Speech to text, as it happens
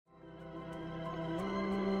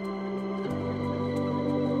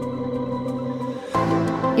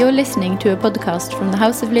You're listening to a podcast from the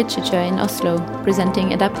House of Literature in Oslo,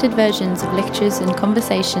 presenting adapted versions of lectures and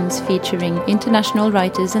conversations featuring international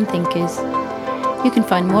writers and thinkers. You can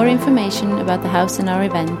find more information about the house and our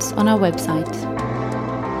events on our website.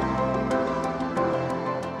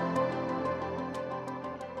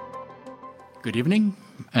 Good evening,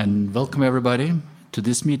 and welcome everybody to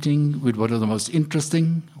this meeting with one of the most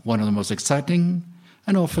interesting, one of the most exciting,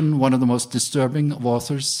 and often one of the most disturbing of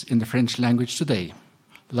authors in the French language today,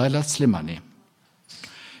 Leila Slimani.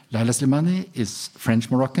 Leila Slimani is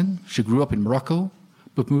French-Moroccan. She grew up in Morocco,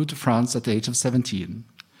 but moved to France at the age of 17.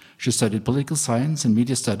 She studied political science and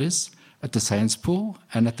media studies at the Sciences Po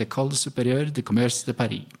and at the École Supérieure de Commerce de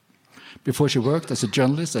Paris, before she worked as a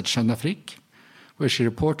journalist at Jeune Afrique, where she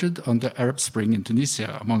reported on the Arab Spring in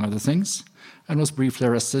Tunisia, among other things, and was briefly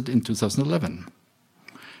arrested in 2011.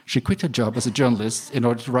 She quit her job as a journalist in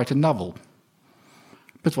order to write a novel,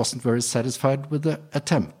 but wasn't very satisfied with the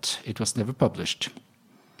attempt. It was never published.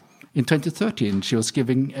 In 2013, she was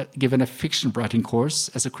given a fiction writing course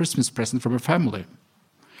as a Christmas present from her family.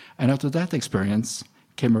 And out of that experience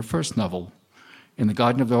came her first novel, In the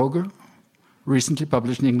Garden of the Ogre, recently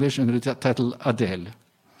published in English under the title Adele.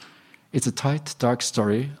 It's a tight, dark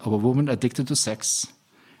story of a woman addicted to sex,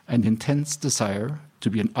 an intense desire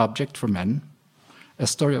to be an object for men, a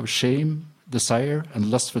story of shame, desire,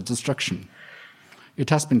 and lust for destruction. It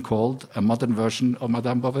has been called a modern version of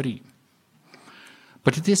Madame Bovary.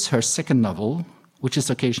 But it is her second novel, which is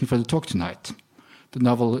the occasion for the talk tonight. The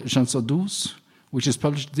novel Chanson douce, which is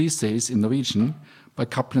published these days in Norwegian by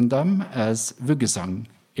Cappelen Damm as Vuggesang,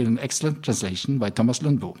 in an excellent translation by Thomas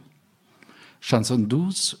Lundbo. Chanson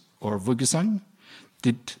douce, or Vuggesang,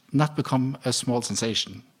 did not become a small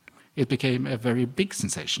sensation. It became a very big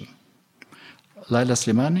sensation. Leila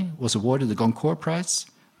Slimani was awarded the Goncourt Prize,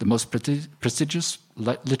 the most prestigious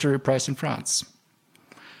literary prize in France.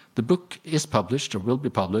 The book is published, or will be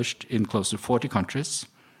published, in close to 40 countries.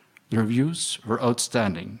 The reviews were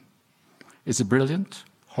outstanding. It's a brilliant,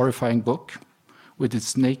 horrifying book with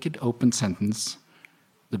its naked open sentence,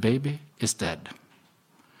 "The baby is dead."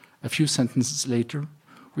 A few sentences later,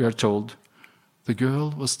 we are told, "The girl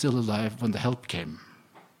was still alive when the help came."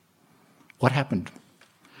 What happened?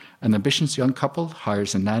 An ambitious young couple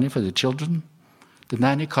hires a nanny for the children. The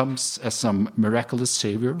nanny comes as some miraculous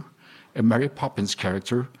savior, a Mary Poppins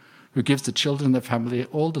character who gives the children and the family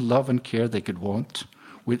all the love and care they could want,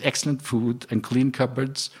 with excellent food and clean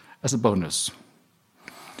cupboards as a bonus.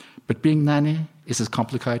 But being nanny is as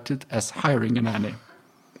complicated as hiring a nanny,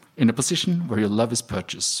 in a position where your love is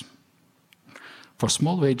purchased. For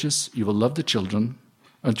small wages, you will love the children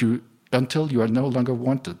until you are no longer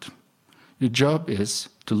wanted. Your job is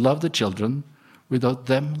to love the children without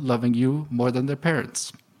them loving you more than their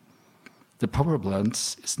parents. The power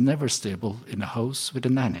balance is never stable in a house with a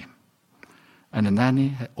nanny. And a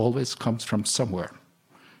nanny always comes from somewhere.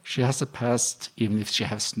 She has a past even if she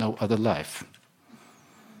has no other life.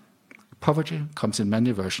 Poverty comes in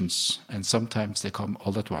many versions, and sometimes they come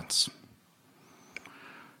all at once.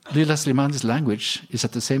 Leila Slimani's language is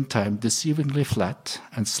at the same time deceivingly flat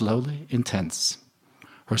and slowly intense.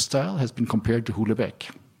 Her style has been compared to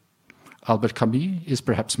Houellebecq. Albert Camus is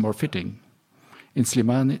perhaps more fitting. In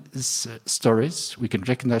Slimani's stories, we can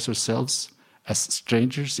recognize ourselves as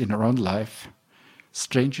strangers in our own life,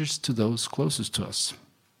 strangers to those closest to us.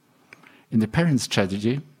 In The Parents'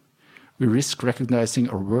 Tragedy, we risk recognizing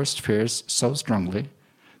our worst fears so strongly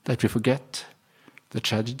that we forget the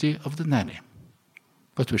tragedy of the nanny.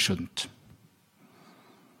 But we shouldn't.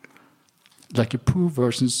 Like a poor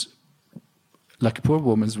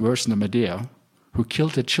woman's version of Medea, who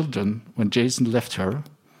killed her children when Jason left her,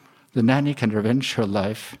 the nanny can revenge her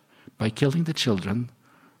life by killing the children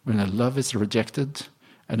when her love is rejected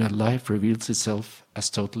and her life reveals itself as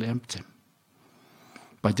totally empty.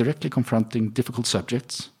 By directly confronting difficult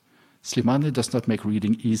subjects, Slimani does not make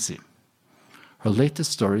reading easy. Her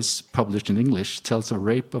latest stories, published in English, tells a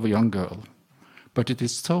rape of a young girl, but it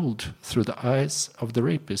is told through the eyes of the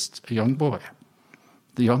rapist, a young boy.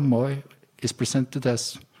 The young boy is presented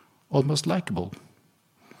as almost likable.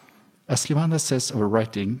 As Slimani says of her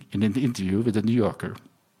writing in an interview with The New Yorker,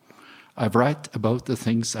 "I write about the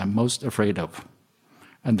things I'm most afraid of,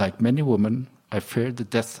 and like many women, I fear the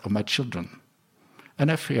death of my children, and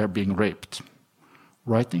I fear being raped.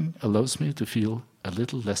 Writing allows me to feel a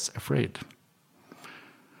little less afraid."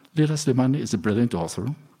 Leila Slimani is a brilliant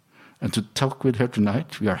author, and to talk with her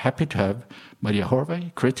tonight, we are happy to have Maria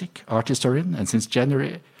Horvey, critic, art historian, and since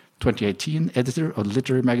January 2018, editor of the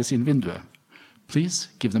literary magazine Vinduet. Please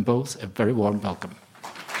give them both a very warm welcome.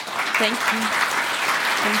 Thank you.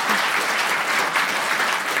 Thank you.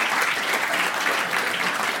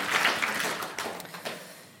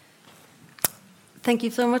 Thank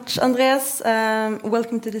you so much, Andreas.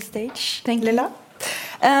 Welcome to the stage. Thank you. Lilla.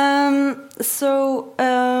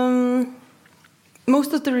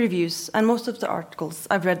 Most of the reviews and most of the articles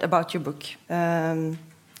I've read about your book,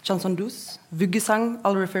 Chanson douce, Vuggesang,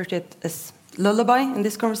 I'll refer to it as lullaby in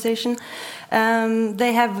this conversation,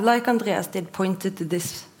 they have, like Andreas did, pointed to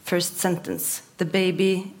this first sentence, the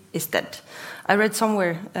baby is dead. I read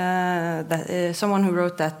somewhere that someone who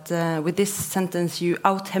wrote that with this sentence you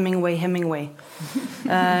out Hemingway,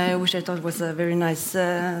 which I thought was a very nice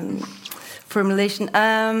formulation.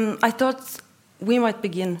 I thought we might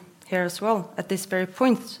begin here as well, at this very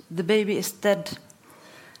point. The baby is dead.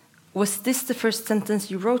 Was this the first sentence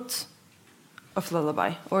you wrote of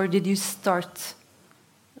Lullaby, or did you start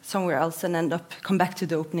somewhere else and come back to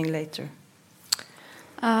the opening later?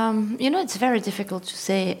 It's very difficult to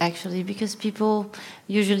say, actually, because people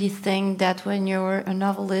usually think that when you're a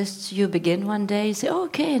novelist, you begin one day, you say,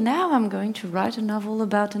 okay, now I'm going to write a novel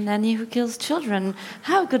about a nanny who kills children.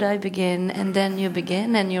 How could I begin? And then you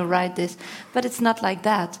begin and you write this. But it's not like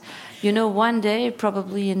that. One day,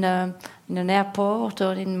 probably in an airport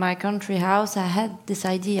or in my country house, I had this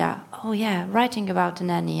idea, writing about a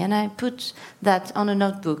nanny. And I put that on a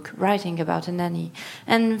notebook, writing about a nanny.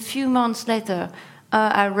 And a few months later,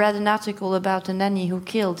 I read an article about a nanny who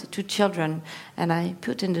killed 2 children, and I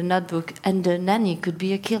put in the notebook, and the nanny could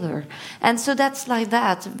be a killer. And so that's like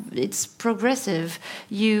that. It's progressive.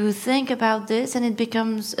 You think about this, and it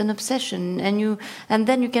becomes an obsession, and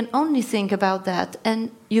then you can only think about that, and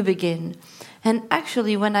you begin. And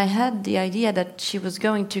actually, when I had the idea that she was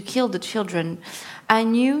going to kill the children, I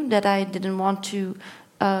knew that I didn't want to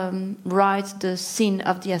write the scene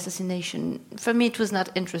of the assassination. For me, it was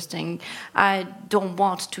not interesting. I don't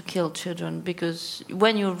want to kill children, because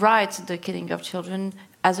when you write the killing of children,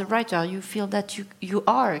 as a writer, you feel that you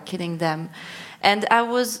are killing them. And I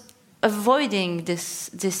was avoiding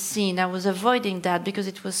this scene. I was avoiding that because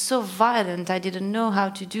it was so violent. I didn't know how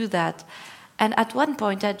to do that. And at one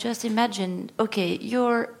point, I just imagined, okay,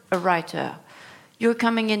 you're a writer. You're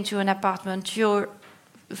coming into an apartment. You're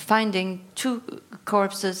finding 2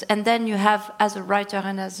 corpses, and then you have, as a writer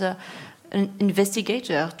and as an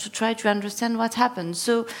investigator, to try to understand what happened.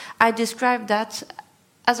 So I described that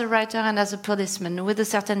as a writer and as a policeman with a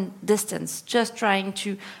certain distance, just trying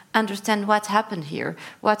to understand what happened here.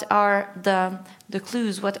 What are the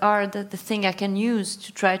clues? What are the things I can use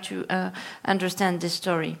to try to understand this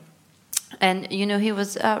story? And, he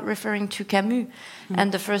was referring to Camus,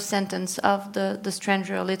 and the first sentence of The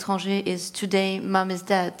Stranger, L'étranger, is, today, mom is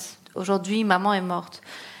dead. Aujourd'hui, maman est morte.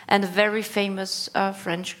 And a very famous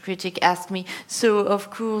French critic asked me, so, of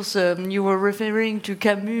course, you were referring to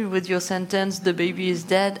Camus with your sentence, the baby is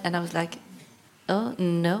dead. And I was like, oh,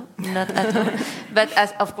 no, not at all. But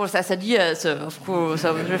of course I said yes, of course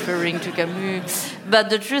I was referring to Camus. But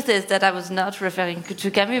the truth is that I was not referring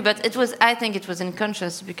to Camus, but I think it was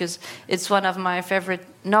unconscious, because it's one of my favorite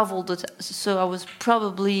novels, so I was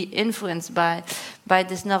probably influenced by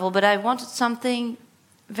this novel. But I wanted something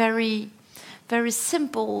very, very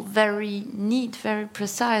simple, very neat, very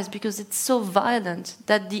precise, because it's so violent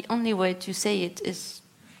that the only way to say it is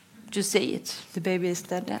to say it. The baby is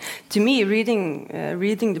dead. Yeah. To me, reading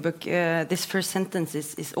the book, this first sentence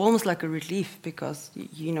is almost like a relief, because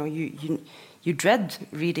you dread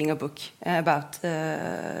reading a book about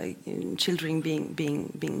children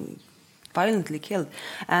being violently killed,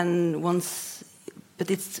 but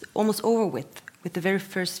it's almost over with the very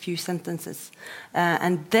first few sentences,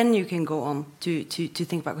 and then you can go on to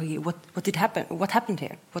think about, okay, what did happen? What happened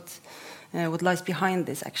here? What lies behind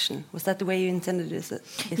this action? Was that the way you intended this?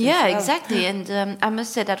 Yeah, exactly. And I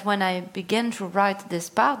must say that when I began to write this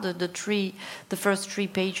part, the first 3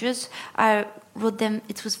 pages, I wrote them.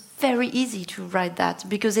 It was very easy to write that,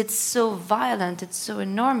 because it's so violent, it's so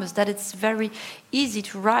enormous, that it's very easy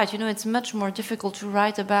to write. It's much more difficult to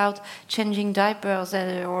write about changing diapers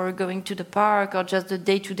or going to the park or just the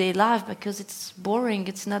day-to-day life, because it's boring.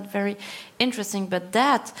 It's not very interesting. But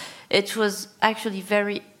it was actually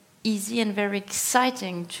very easy and very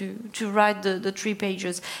exciting to write the 3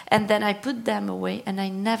 pages. And then I put them away, and I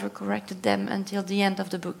never corrected them until the end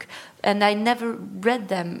of the book. And I never read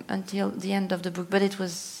them until the end of the book, but it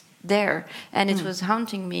was there, and it was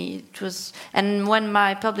haunting me. And when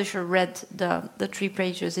my publisher read the 3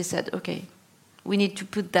 pages, he said, okay, we need to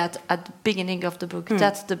put that at the beginning of the book.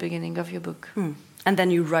 That's the beginning of your book. And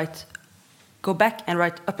then you go back and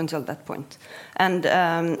write up until that point. And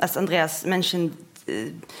as Andreas mentioned,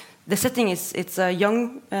 the setting it's a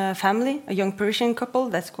young family, a young Persian couple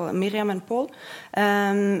that's called Miriam and Paul,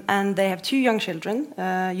 and they have 2 young children.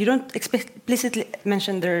 You don't explicitly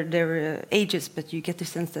mention their ages, but you get the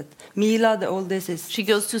sense that Mila, the oldest, she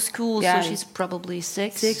goes to school, so she's probably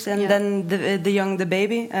 6. 6, and then the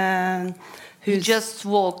baby. Who just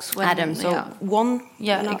walks when Adam, so 1,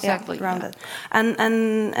 exactly, around that. And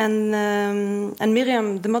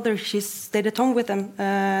Miriam, the mother, she stayed at home with them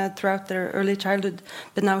throughout their early childhood,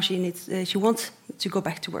 but now she wants to go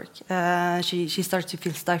back to work. She starts to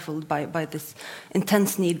feel stifled by this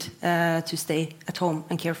intense need to stay at home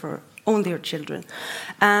and care for only her children,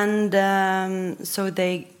 and so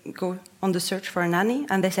they go on the search for a nanny,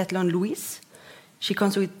 and they settle on Louise. She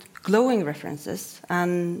comes with glowing references,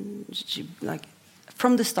 and she, like,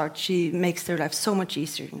 from the start, she makes their life so much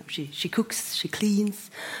easier. You know, she cooks, she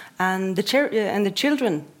cleans, and the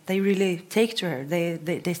children, they really take to her.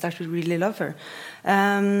 They start to really love her.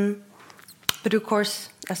 But of course,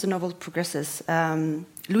 as the novel progresses,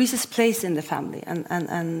 Louise's place in the family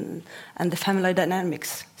and the family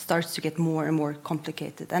dynamics starts to get more and more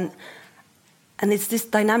complicated. And it's this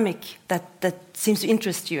dynamic that seems to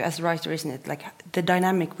interest you as a writer, isn't it? Like the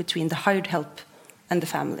dynamic between the hired help and the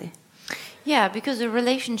family. Yeah, because the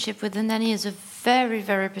relationship with the nanny is a very,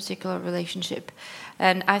 very particular relationship.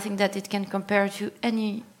 And I think that it can compare to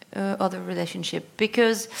any other relationship.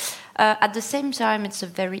 Because at the same time, it's a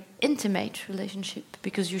very intimate relationship.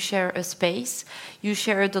 Because you share a space, you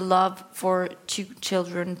share the love for 2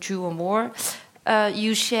 children, 2 or more.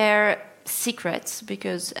 You share secrets,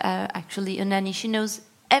 because actually a nanny, she knows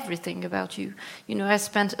everything about you. You know, I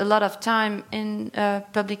spent a lot of time in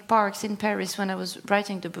public parks in Paris when I was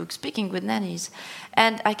writing the book, speaking with nannies,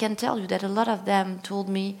 and I can tell you that a lot of them told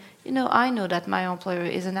me, you know, I know that my employer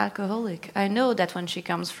is an alcoholic. I know that when she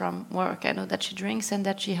comes from work, I know that she drinks and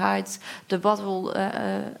that she hides the bottle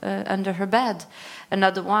under her bed.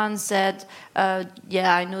 Another one said,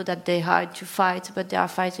 I know that they hide to fight, but they are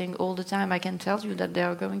fighting all the time. I can tell you that they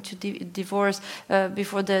are going to divorce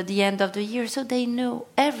before the end of the year. So they know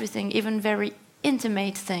everything, even very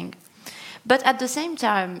intimate thing. But at the same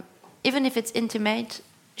time, even if it's intimate,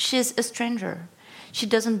 she's a stranger. She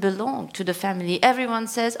doesn't belong to the family. Everyone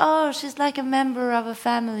says, oh, she's like a member of a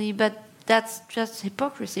family, but that's just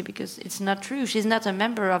hypocrisy, because it's not true. She's not a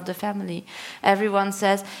member of the family. Everyone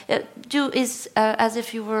says, as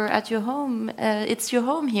if you were at your home. It's your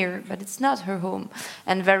home here, but it's not her home.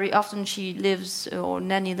 And very often she lives, or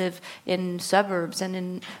nanny live, in suburbs and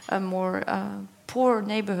in more poor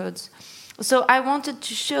neighborhoods. So I wanted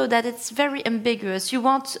to show that it's very ambiguous. You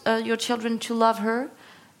want your children to love her,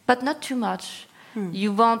 but not too much.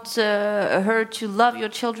 You want her to love your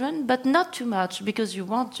children, but not too much, because you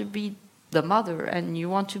want to be the mother, and you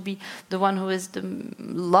want to be the one who is the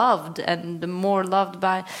loved and the more loved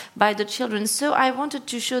by the children. So I wanted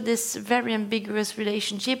to show this very ambiguous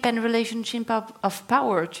relationship, and relationship of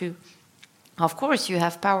power too. Of course, you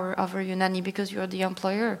have power over your nanny because you're the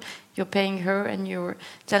employer. You're paying her and you're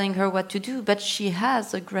telling her what to do, but she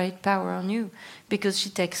has a great power on you because she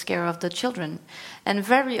takes care of the children. And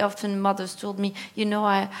very often mothers told me, you know,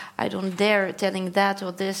 I don't dare telling that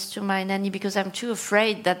or this to my nanny because I'm too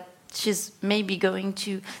afraid that she's maybe going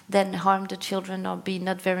to then harm the children or be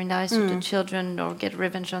not very nice to the children or get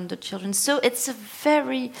revenge on the children. So it's a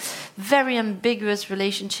very, very ambiguous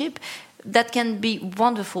relationship that can be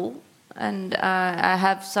wonderful. And I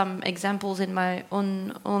have some examples in my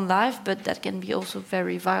own life, but that can be also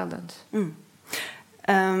very violent.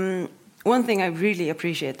 One thing I really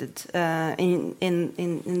appreciated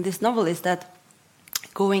in this novel is that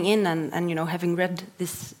going in and you know, having read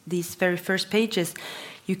these very first pages,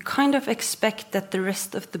 you kind of expect that the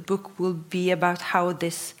rest of the book will be about how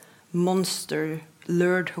this monster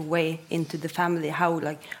lured her way into the family, how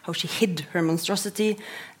she hid her monstrosity,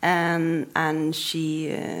 and she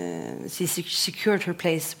secured her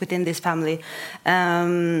place within this family.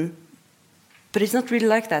 But it's not really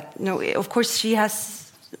like that. No, of course she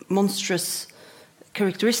has monstrous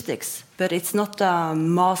characteristics, but it's not a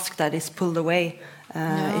mask that is pulled away.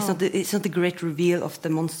 No. It's not the great reveal of the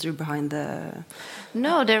monster behind the...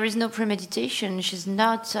 No, there is no premeditation. She's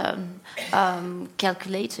not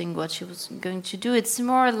calculating what she was going to do. It's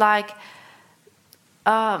more like,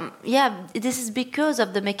 this is because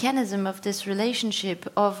of the mechanism of this relationship,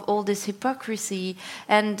 of all this hypocrisy.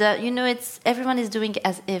 And, everyone is doing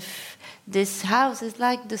as if. This house is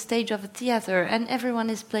like the stage of a theater, and everyone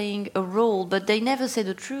is playing a role, but they never say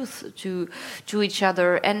the truth to each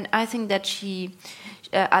other. And I think that she,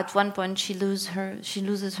 at one point, she loses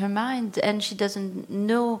her mind, and she doesn't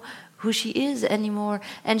know who she is anymore,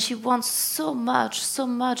 and she wants so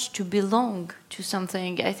much to belong to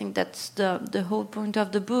something. I think that's the whole point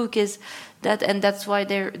of the book, is that, and that's why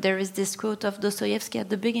there is this quote of Dostoevsky at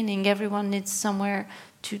the beginning: everyone needs somewhere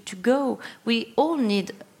to go. We all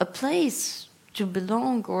need a place to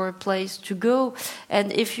belong or a place to go,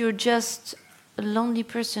 and if you're just a lonely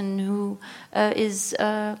person who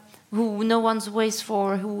who no one's waits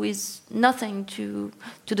for, who is nothing to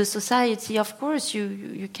the society, of course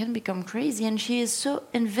you can become crazy. And she is so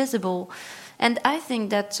invisible. And I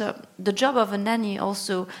think that the job of a nanny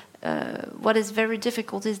also, what is very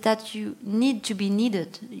difficult is that you need to be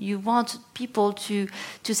needed. You want people to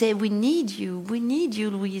say, we need you,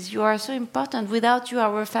 Louise, you are so important. Without you,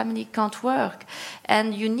 our family can't work.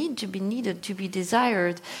 And you need to be needed, to be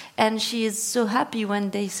desired. And she is so happy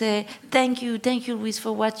when they say, thank you, Louise,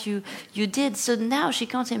 for what you did. So now she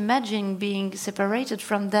can't imagine being separated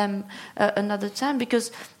from them another time,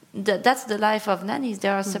 because that's the life of nannies. They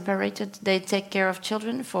are separated. They take care of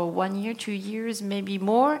children for 1 year, 2 years, maybe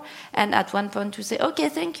more. And at one point to say, okay,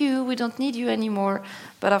 thank you, we don't need you anymore.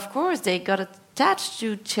 But of course, they got attached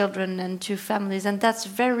to children and to families. And that's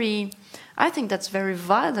I think that's very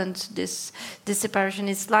violent, this separation.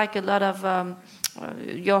 It's like a lot of,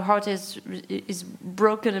 your heart is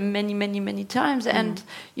broken many times. And,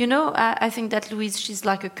 I think that Louise, she's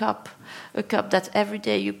like a cup that every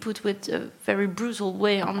day you put with a very brutal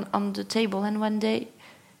way on the table, and one day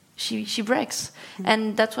she breaks.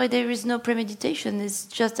 And that's why there is no premeditation. It's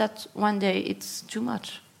just that one day it's too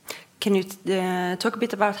much. Can you talk a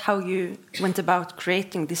bit about how you went about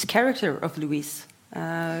creating this character of Louise?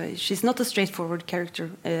 She's not a straightforward character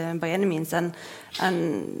by any means, and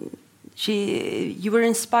you were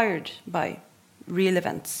inspired by real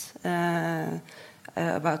events,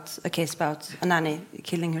 about a case about a nanny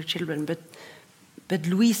killing her children, but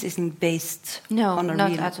Louise isn't based on a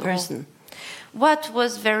real person. What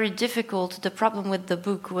was very difficult, the problem with the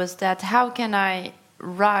book, was that how can I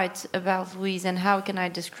write about Louise and how can I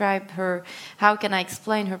describe her, how can I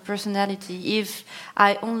explain her personality if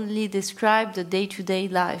I only describe the day-to-day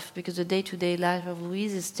life? Because the day-to-day life of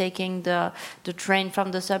Louise is taking the train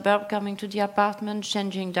from the suburb, coming to the apartment,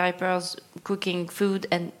 changing diapers, cooking food,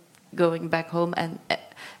 and going back home, and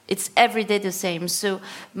it's every day the same. So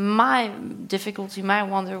my difficulty, my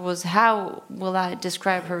wonder was, how will I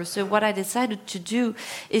describe her? So what I decided to do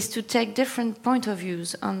is to take different point of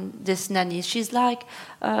views on this nanny. She's like,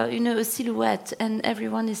 a silhouette, and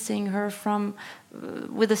everyone is seeing her from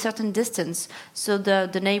with a certain distance. So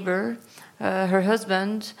the neighbor, her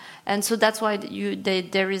husband, and so that's why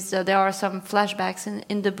there are some flashbacks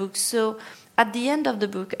in the book. So at the end of the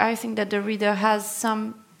book, I think that the reader has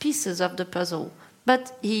some pieces of the puzzle,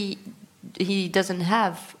 but he doesn't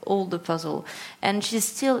have all the puzzle, and she's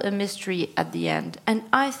still a mystery at the end. And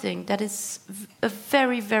I think that is a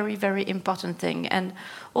very, very, very important thing. And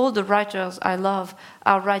all the writers I love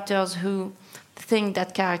are writers who think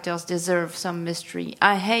that characters deserve some mystery.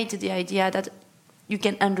 I hate the idea that you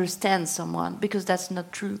can understand someone, because that's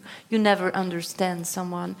not true. You never understand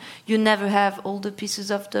someone. You never have all the pieces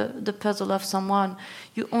of the puzzle of someone.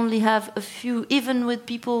 You only have a few, even with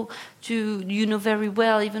people you know very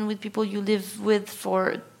well, even with people you live with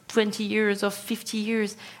for 20 years or 50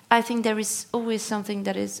 years. I think there is always something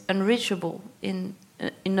that is unreachable in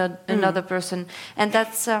another person. And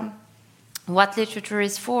that's what literature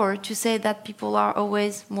is for, to say that people are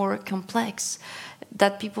always more complex,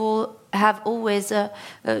 that people have always,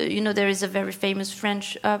 there is a very famous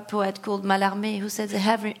French poet called Mallarmé who says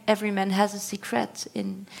that every man has a secret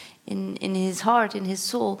in his heart, in his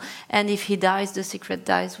soul, and if he dies, the secret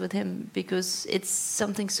dies with him, because it's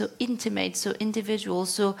something so intimate, so individual.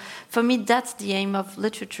 So for me, that's the aim of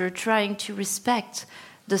literature, trying to respect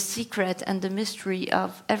the secret and the mystery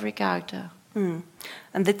of every character.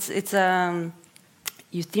 And it's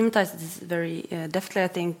you thematize this very deftly, I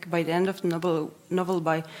think, by the end of the novel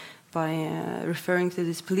by referring to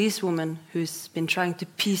this policewoman who's been trying to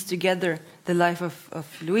piece together the life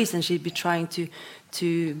of Louise, and she'd be trying to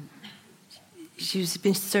she's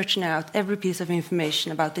been searching out every piece of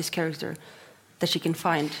information about this character that she can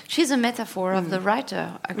find. She's a metaphor of the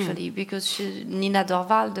writer, actually, because Nina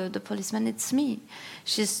Dorval, the policeman, it's me.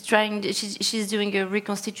 She's doing a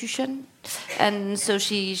reconstitution, and so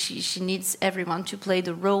she needs everyone to play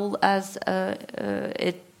the role as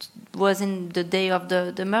it was in the day of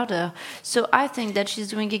the murder. So I think that she's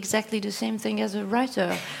doing exactly the same thing as a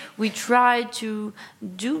writer. We try to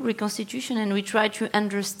do reconstitution, and we try to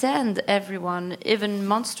understand everyone, even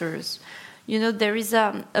monsters. There is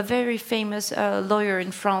a very famous lawyer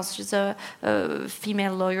in France. She's a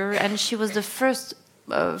female lawyer, and she was the first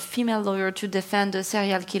a female lawyer to defend a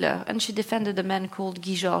serial killer, and she defended a man called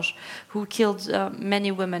Guy Georges, who killed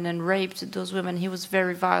many women and raped those women. He was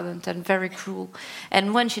very violent and very cruel.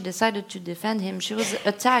 And when she decided to defend him, she was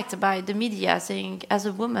attacked by the media saying, as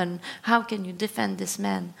a woman, how can you defend this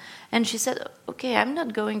man? And she said, okay, I'm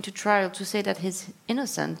not going to trial to say that he's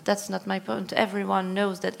innocent. That's not my point. Everyone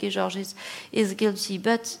knows that Guy Georges is guilty,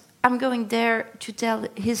 but I'm going there to tell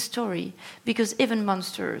his story, because even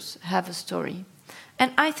monsters have a story.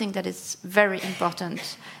 And I think that it's very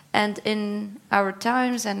important. And in our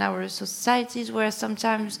times and our societies, where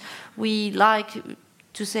sometimes we like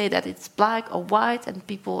to say that it's black or white and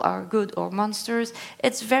people are good or monsters,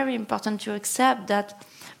 it's very important to accept that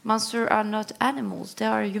monsters are not animals, they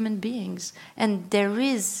are human beings. And there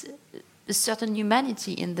is a certain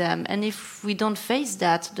humanity in them. And if we don't face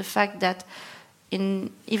that, the fact that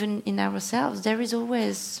even in ourselves, there is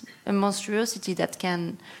always a monstrosity that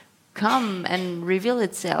can come and reveal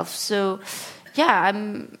itself. So, yeah,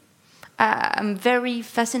 I'm very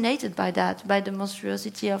fascinated by that, by the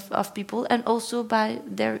monstrosity of people, and also by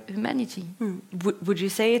their humanity. Would you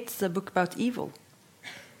say it's a book about evil?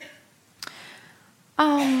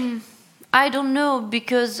 I don't know,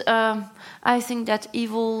 because I think that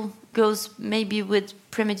evil goes maybe with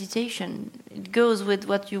premeditation. It goes with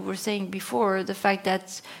what you were saying before, the fact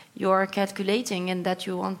that you are calculating and that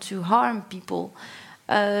you want to harm people.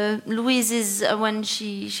 Louise is, when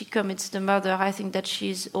she commits the murder, I think that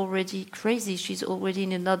she's already crazy. She's already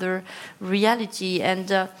in another reality. And,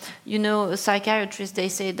 psychiatrists, they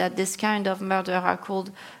say that this kind of murder are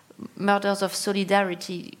called murders of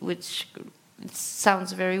solidarity, which it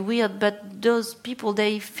sounds very weird, but those people,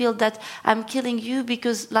 they feel that I'm killing you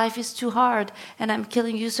because life is too hard, and I'm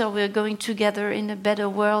killing you so we're going together in a better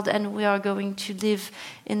world, and we are going to live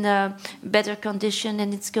in a better condition,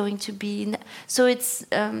 and it's going to be... So it's,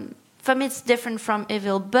 for me, it's different from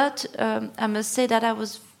evil, but I must say that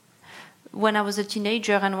when I was a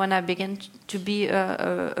teenager and when I began to be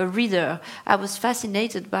a reader, I was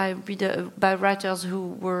fascinated by writers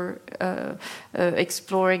who were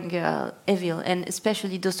exploring evil, and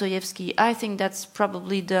especially Dostoevsky. I think that's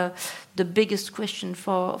probably the biggest question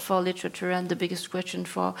for literature and the biggest question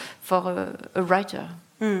for a writer.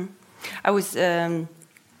 I was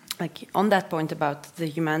on that point about the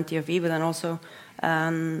humanity of evil, and also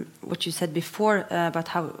what you said before about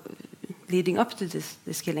how leading up to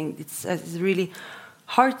this killing, it's a really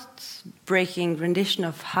heartbreaking rendition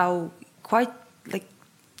of how quite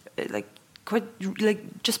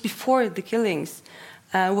just before the killings,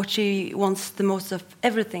 what she wants the most of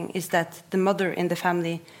everything is that the mother in the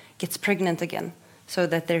family gets pregnant again, so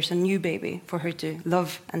that there's a new baby for her to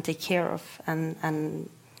love and take care of, and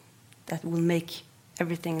that will make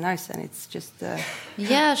everything nice. And it's just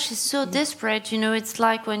yeah, she's so desperate. It's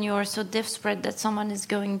like when you are so desperate that someone is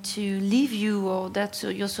going to leave you, or that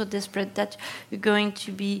you're so desperate that you're going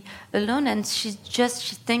to be alone, and she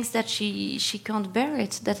thinks that she can't bear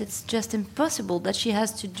it, that it's just impossible, that she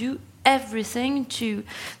has to do everything to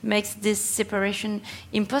make this separation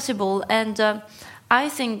impossible. And I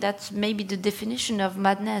think that maybe the definition of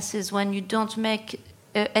madness is when you don't make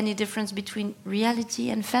any difference between reality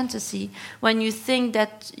and fantasy, when you think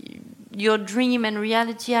that your dream and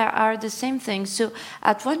reality are the same thing. So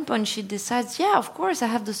at one point she decides, yeah, of course I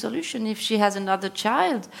have the solution. If she has another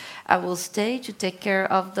child, I will stay to take care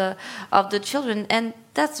of the children. And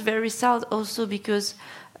that's very sad also, because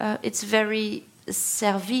it's very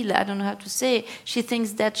servile, I don't know how to say. She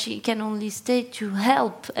thinks that she can only stay to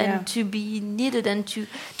help and to be needed and to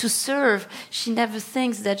serve. She never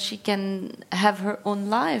thinks that she can have her own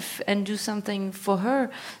life and do something for her.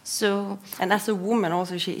 So, and as a woman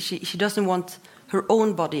also, she doesn't want her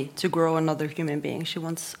own body to grow another human being. She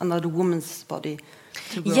wants another woman's body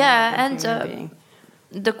to grow another human being.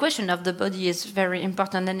 The question of the body is very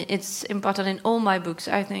important, and it's important in all my books.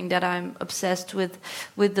 I think that I'm obsessed with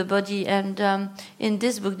the body, and in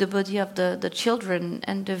this book, the body of the children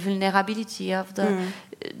and the vulnerability of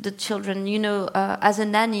the children. As a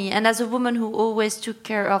nanny and as a woman who always took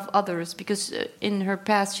care of others, because in her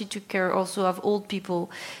past she took care also of old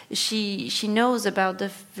people. She knows about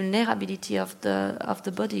the vulnerability of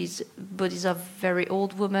the bodies of very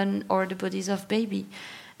old women or the bodies of baby.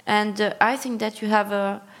 And I think that you have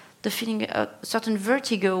the feeling, a certain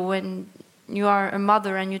vertigo when you are a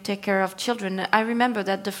mother and you take care of children. I remember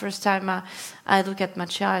that the first time I look at my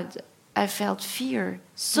child, I felt fear,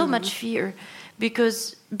 so much fear,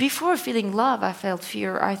 because before feeling love, I felt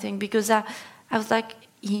fear, I think, because I was like,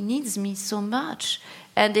 he needs me so much.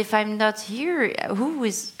 And if I'm not here, who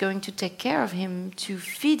is going to take care of him, to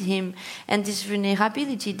feed him? And this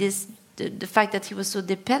vulnerability, this the fact that he was so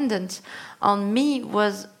dependent on me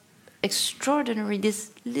was extraordinary.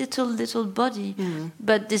 This little body,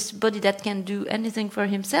 but this body that can do anything for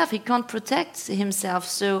himself. He can't protect himself.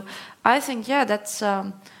 So I think, that's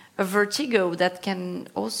a vertigo that can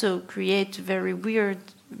also create very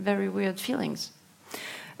weird feelings.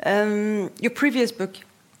 Your previous book,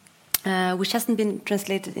 which hasn't been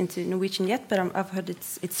translated into Norwegian yet, but I've heard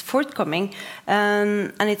it's forthcoming,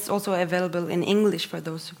 and it's also available in English for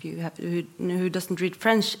those of you who doesn't read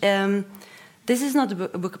French. This is not a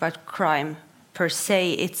book about crime per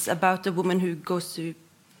se. It's about a woman who goes to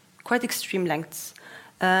quite extreme lengths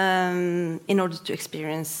in order to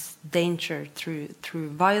experience danger through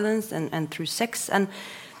violence and through sex. And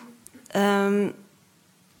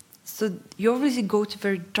so you obviously go to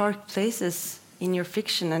very dark places in your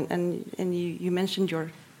fiction, and you mentioned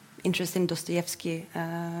your interest in Dostoevsky,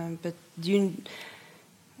 but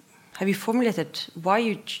have you formulated why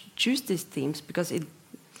you choose these themes? Because it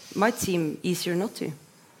might seem easier not to.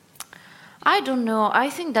 I don't know. I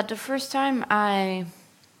think that the first time I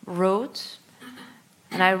wrote,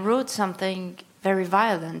 and I wrote something very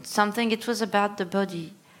violent, it was about the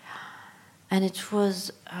body. And it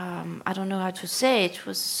was, I don't know how to say, it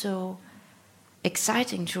was so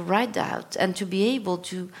exciting to write that and to be able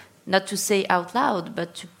to, not to say out loud,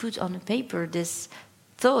 but to put on a paper this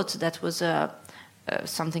thought that was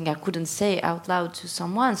something I couldn't say out loud to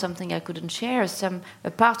someone, something I couldn't share,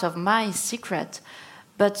 a part of my secret.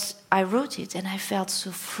 But I wrote it and I felt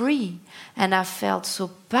so free and I felt so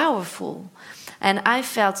powerful. And I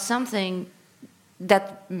felt something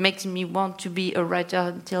that makes me want to be a writer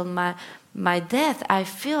until my death. I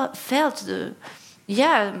felt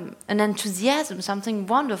an enthusiasm, something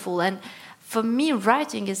wonderful. And for me,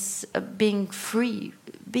 writing is being free,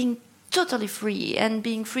 being totally free, and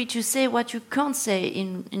being free to say what you can't say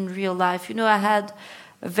in real life. You know, I had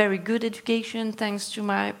a very good education thanks to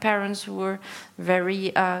my parents who were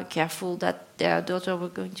very careful that their daughter were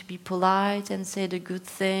going to be polite and say the good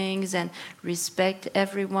things and respect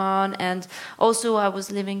everyone. And also I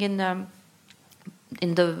was living in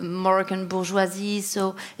the Moroccan bourgeoisie,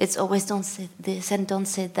 so it's always don't say this and don't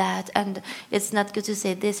say that, and it's not good to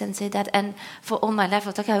say this and say that. And for all my life I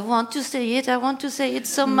was like, I want to say it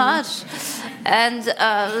so much. And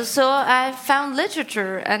so I found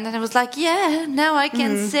literature, and then I was like, now I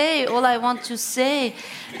can say all I want to say.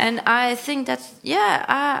 And I think that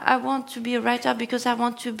I want to be a writer because I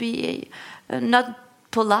want to be not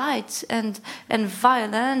polite and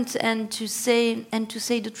violent, and to say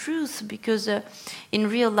the truth, because in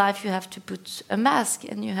real life you have to put a mask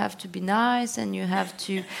and you have to be nice and you have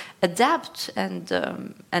to adapt, and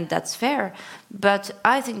that's fair. But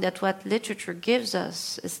I think that what literature gives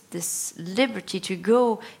us is this liberty to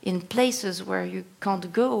go in places where you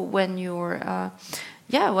can't go when you're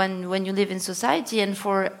when you live in society. And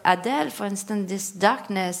for Adele, for instance, this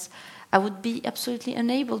darkness, I would be absolutely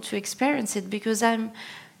unable to experience it because I'm,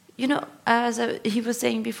 as he was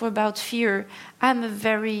saying before about fear,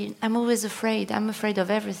 I'm always afraid. I'm afraid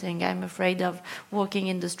of everything. I'm afraid of walking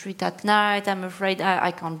in the street at night. I'm afraid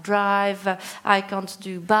I can't drive. I can't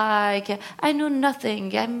do bike. I know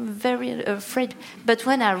nothing. I'm very afraid. But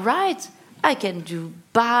when I write, I can do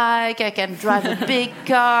bike, I can drive a big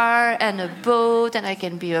car and a boat, and I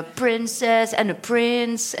can be a princess and a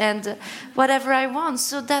prince and whatever I want.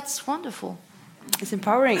 So that's wonderful. It's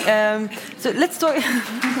empowering. So let's talk.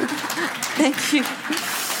 Thank you.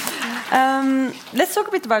 Let's talk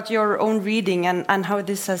a bit about your own reading and how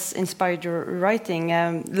this has inspired your writing.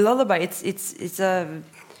 Lullaby. It's a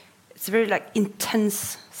very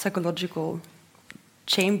intense psychological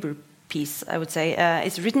chamber piece, I would say.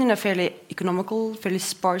 It's written in a fairly economical, fairly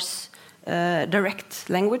sparse, direct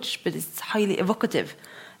language, but it's highly evocative.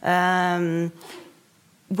 Where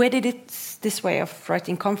did this way of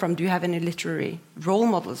writing come from? Do you have any literary role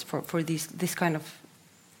models for this kind of?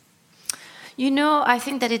 I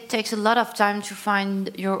think that it takes a lot of time to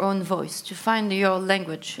find your own voice, to find your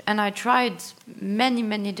language. And I tried many,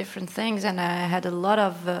 many different things, and I had a lot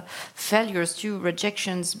of failures too,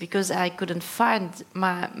 rejections, because I couldn't find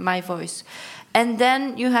my voice. And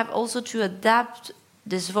then you have also to adapt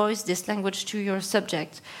this voice, this language to your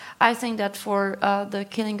subject. I think that for the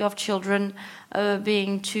killing of children,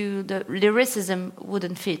 being to the lyricism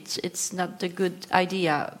wouldn't fit. It's not a good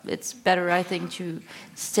idea. It's better, I think, to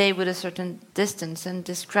stay with a certain distance and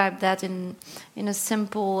describe that in a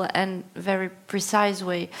simple and very precise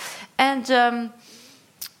way. And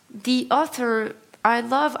the author I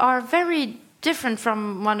love are very different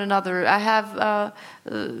from one another. I have,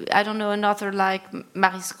 I don't know, an author like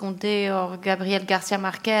Maryse Condé or Gabriel Garcia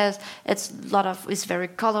Marquez. It's very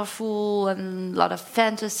colorful and a lot of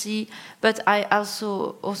fantasy. But I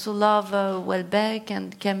also love Houellebecq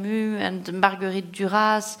and Camus and Marguerite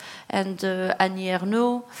Duras and Annie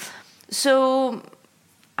Ernaux. So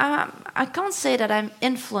I can't say that I'm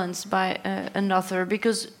influenced by an author,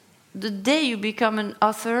 because the day you become an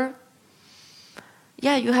author,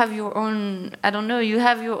 you have your own, you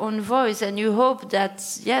have your own voice, and you hope that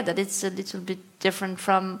it's a little bit different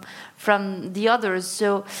from the others.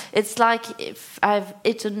 So it's like if I've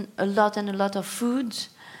eaten a lot of food,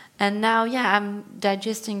 and now I'm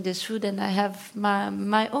digesting this food, and I have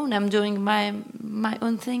my own. I'm doing my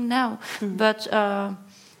own thing now. But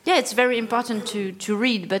it's very important to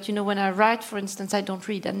read. But when I write, for instance, I don't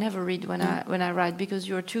read. I never read when I write, because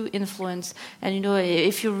you're too influenced. And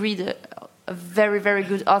if you read a very, very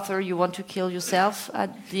good author, you want to kill yourself at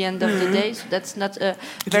the end of the day. So that's not a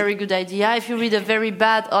very good idea. If you read a very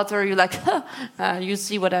bad author, you're like, you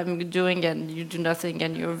see what I'm doing, and you do nothing,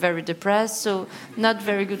 and you're very depressed. So not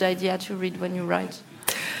very good idea to read when you write.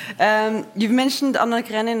 You've mentioned Anna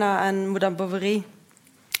Karenina and Madame Bovary,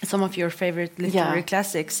 some of your favorite literary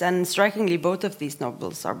classics, and strikingly, both of these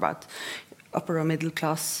novels are about upper or middle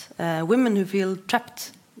class women who feel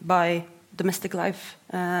trapped by domestic life.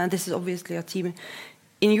 This is obviously a theme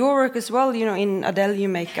in your work as well. In Adele, you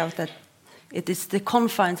make out that it is the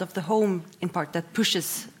confines of the home, in part, that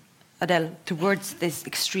pushes Adele towards these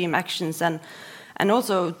extreme actions, and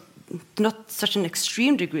also not such an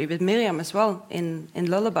extreme degree with Miriam as well. In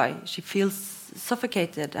Lullaby, she feels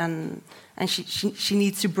suffocated, and she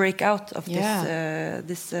needs to break out of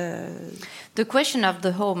this. The question of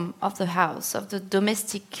the home, of the house, of the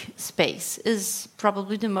domestic space is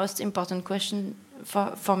probably the most important question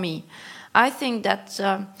for me. I think that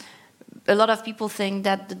a lot of people think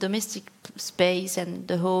that the domestic space and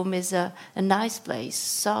the home is a nice place,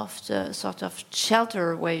 soft, sort of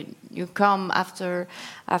shelter where you come after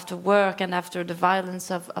work and after the violence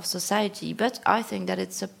of society. But I think that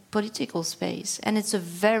it's a political space, and it's a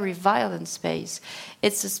very violent space.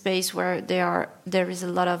 It's a space where there is a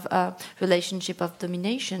lot of relationship of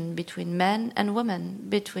domination between men and women,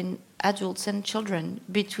 between adults and children,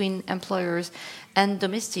 between employers and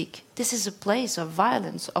domestic. This is a place of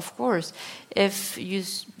violence, of course. If you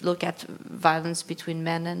look at violence between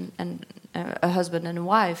men and a husband and a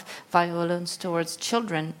wife, violence towards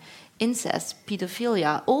children, incest,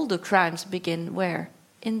 pedophilia, all the crimes begin where?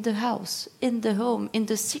 In the house, in the home, in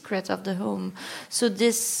the secret of the home. So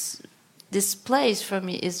this place for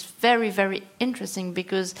me is very, very interesting,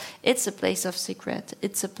 because it's a place of secret,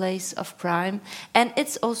 it's a place of crime, and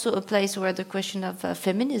it's also a place where the question of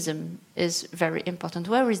feminism is very important.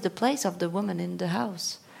 Where is the place of the woman in the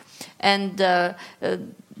house? And the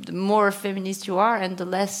more feminist you are, and the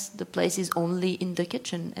less the place is only in the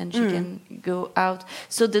kitchen, and she can go out.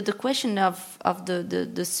 So the question of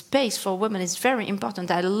the space for women is very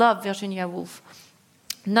important. I love Virginia Woolf,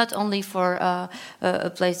 not only for a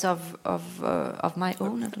place of my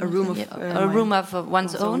own, a room of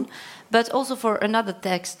one's own, but also for another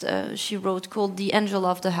text she wrote called The Angel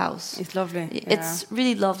of the House. It's lovely. It's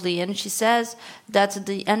really lovely. And she says that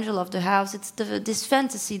the angel of the house, it's this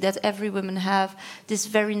fantasy that every woman have, this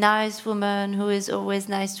very nice woman who is always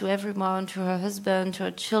nice to everyone, to her husband, to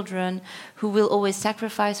her children, who will always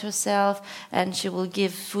sacrifice herself, and she will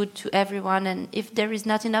give food to everyone. And if there is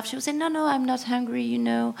not enough, she will say, no, I'm not hungry,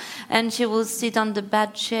 And she will sit on the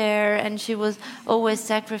bad chair, and she will always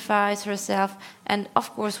sacrifice herself. And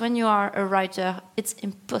of course, when you are a writer, it's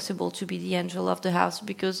impossible to be the angel of the house,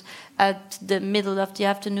 because at the middle of the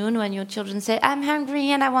afternoon, when your children say, I'm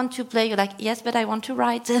hungry and I want to play, you're like, yes, but I want to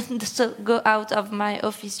write, and so go out of my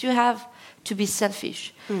office. You have to be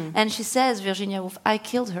selfish. And she says, Virginia Woolf, I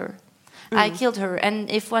killed her. I killed her. And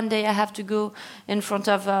if one day I have to go in front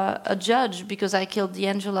of a judge because I killed the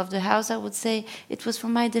angel of the house, I would say it was for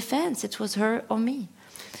my defense. It was her or me.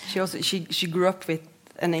 She grew up with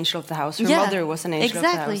an angel of the house. Her mother was an angel of the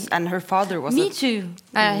house, and her father was. Me too.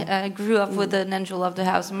 I grew up with an angel of the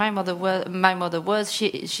house. My mother was.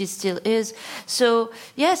 She still is. So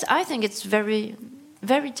yes, I think it's very,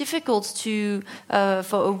 very difficult to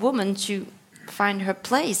for a woman to find her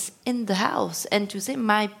place in the house, and to say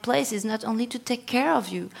my place is not only to take care of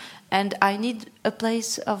you, and I need a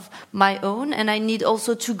place of my own, and I need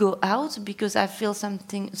also to go out, because I feel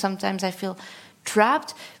sometimes I feel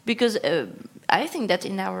trapped, because I think that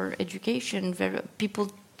in our education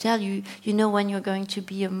people tell you, you know, when you're going to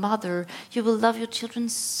be a mother, you will love your children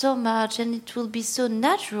so much and it will be so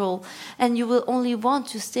natural and you will only want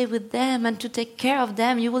to stay with them and to take care of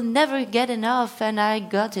them. You will never get enough. And I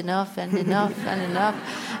got enough and enough and enough.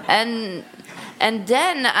 And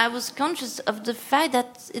then I was conscious of the fact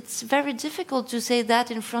that it's very difficult to say that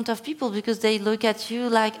in front of people because they look at you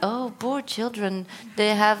like, oh, poor children.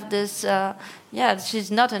 They have this, she's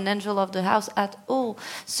not an angel of the house at all.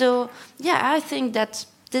 So, I think that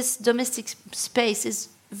this domestic space is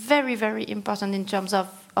very, very important in terms of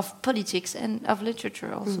politics and of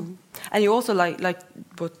literature also. Mm. And you also, like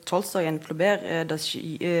both Tolstoy and Flaubert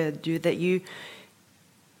do that,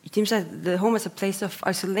 it seems that the home is a place of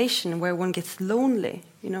isolation where one gets lonely,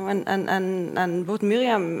 you know, and both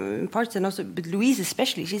Miriam in parts and also, but Louise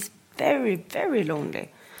especially, she's very, very lonely.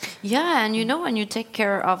 Yeah, and you know, when you take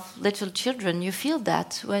care of little children, you feel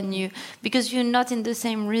that because you're not in the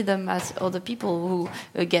same rhythm as other people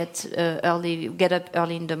who get up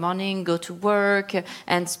early in the morning, go to work,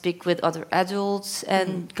 and speak with other adults,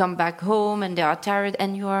 and come back home, and they are tired,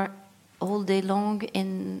 and you are all day long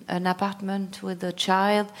in an apartment with a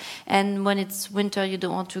child, and when it's winter you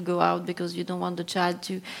don't want to go out because you don't want the child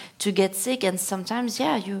to get sick, and sometimes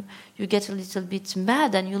you get a little bit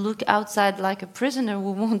mad and you look outside like a prisoner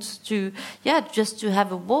who wants to just to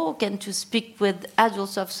have a walk and to speak with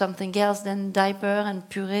adults of something else than diaper and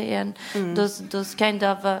puree and those kind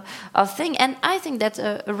of thing. And I think that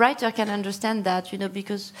a writer can understand that, you know,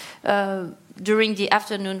 because during the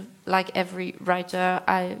afternoon, like every writer,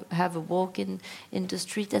 I have a walk in the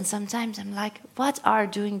street, and sometimes I'm like, what are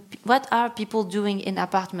people doing in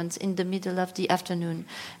apartments in the middle of the afternoon?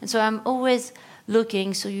 And so I'm always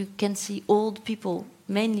looking, so you can see old people,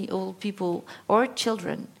 mainly old people or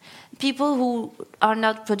children, people who are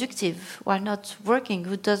not productive, who are not working,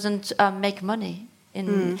 who doesn't make money.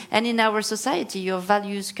 And in our society, your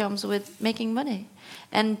values comes with making money.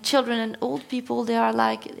 And children and old people, they are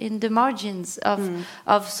like in the margins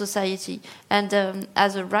of society. And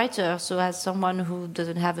as a writer, so as someone who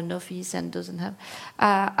doesn't have an office and doesn't have,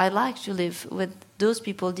 I like to live with those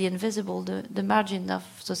people, the invisible, the margin of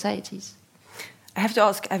societies. I have to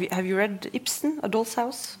ask: Have you read Ibsen, A Doll's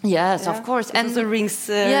House? Yes, of course. And the rings.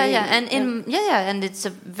 And it's a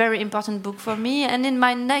very important book for me. And in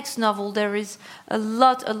my next novel, there is a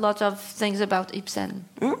lot of things about Ibsen.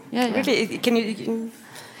 Really? Can you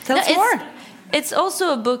tell us more? It's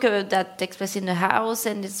also a book that takes place in a house,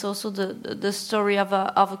 and it's also the story of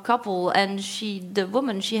a couple. And the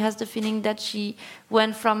woman, she has the feeling that she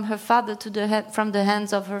went from her father from the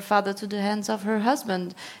hands of her father to the hands of her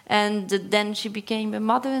husband, and then she became a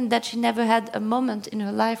mother, and that she never had a moment in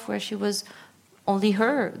her life where she was only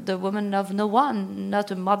her, the woman of no one,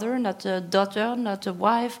 not a mother, not a daughter, not a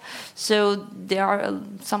wife. So there are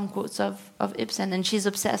some quotes of Ibsen, and she's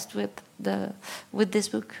obsessed with this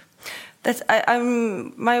book. That's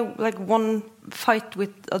my one fight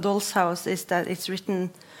with A Doll's House is that it's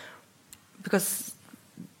written because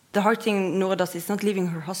the hard thing Nora does is not leaving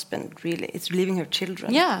her husband, really. It's leaving her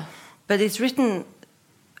children. Yeah. But it's written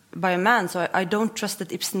by a man, so I don't trust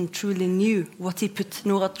that Ibsen truly knew what he put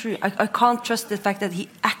Nora through. I can't trust the fact that he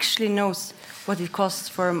actually knows what it costs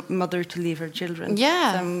for a mother to leave her children.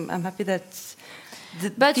 Yeah. So I'm happy that...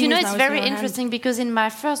 But you know, it's very interesting because in my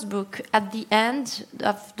first book, at the end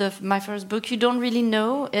of my first book, you don't really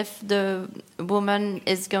know if the woman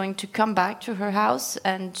is going to come back to her house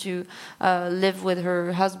and to live with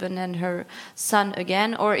her husband and her son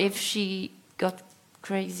again, or if she got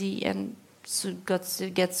crazy and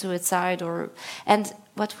get suicide. And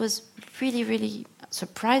what was really, really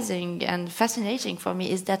surprising and fascinating for me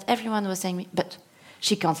is that everyone was saying, but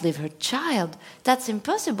she can't leave her child. That's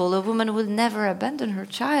impossible. A woman will never abandon her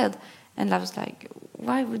child. And I was like,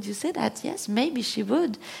 why would you say that? Yes, maybe she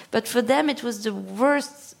would. But for them, it was the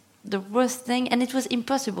worst thing, and it was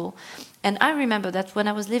impossible. And I remember that when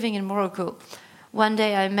I was living in Morocco, one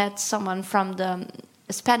day I met someone from the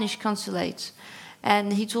Spanish consulate.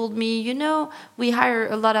 And he told me, you know, we hire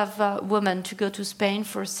a lot of women to go to Spain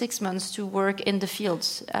for 6 months to work in the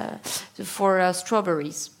fields for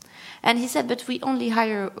strawberries. And he said, but we only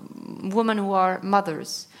hire women who are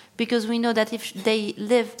mothers, because we know that if they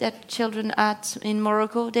leave their children in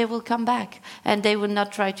Morocco, they will come back, and they will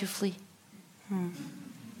not try to flee.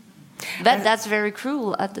 That's very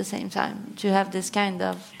cruel at the same time, to have this kind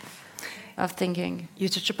of thinking. You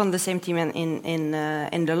touch upon the same theme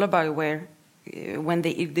in Lullaby, where when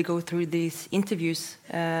they go through these interviews,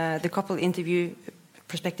 the couple interview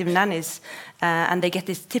prospective nannies, and they get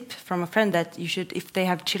this tip from a friend that you should, if they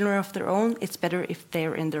have children of their own, it's better if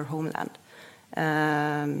they're in their homeland.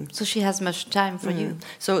 So she has much time for you.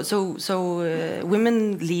 So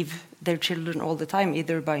women leave their children all the time,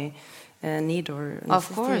 either by need or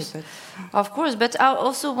necessity. Of course. But I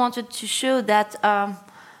also wanted to show that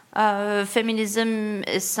feminism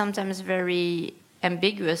is sometimes very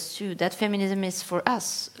ambiguous too. That feminism is for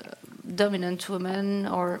us, dominant women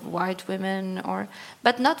or white women,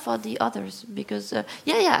 but not for the others. Because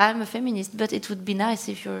I'm a feminist, but it would be nice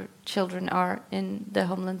if your children are in the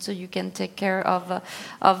homeland, so you can take care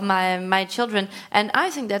of my children. And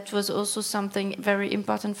I think that was also something very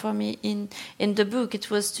important for me in the book.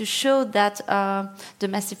 It was to show that the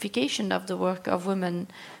massification of the work of women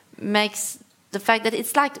makes the fact that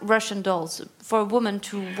it's like Russian dolls. For a woman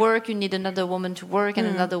to work, you need another woman to work and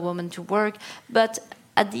another woman to work. But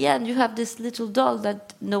at the end, you have this little doll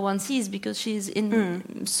that no one sees because she's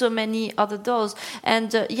in so many other dolls.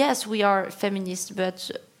 And yes, we are feminists, but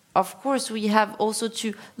of course we have also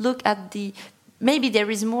to look at maybe there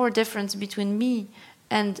is more difference between me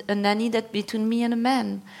and a nanny than between me and a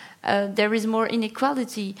man. There is more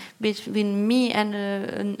inequality between me and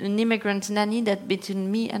an immigrant nanny than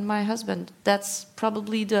between me and my husband. That's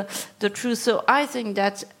probably the truth. So I think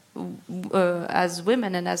that as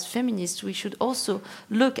women and as feminists, we should also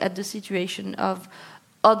look at the situation of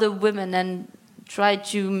other women and try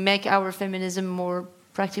to make our feminism more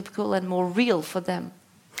practical and more real for them.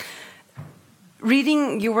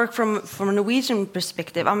 Reading your work from a Norwegian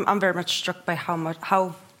perspective, I'm very much struck by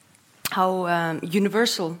how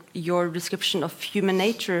universal your description of human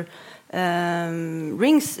nature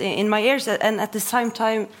rings in my ears, and at the same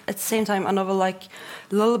time, a novel like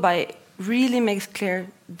Lullaby really makes clear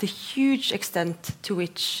the huge extent to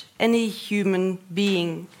which any human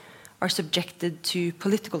being are subjected to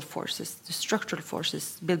political forces, to structural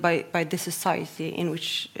forces built by the society in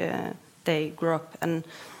which they grow up. And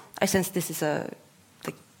I sense this is a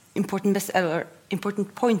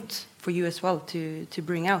important point for you as well to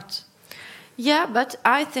bring out. Yeah, but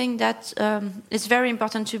I think that it's very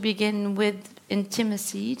important to begin with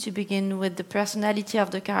intimacy, to begin with the personality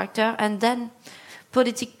of the character, and then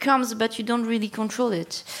politics comes, but you don't really control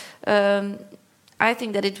it. I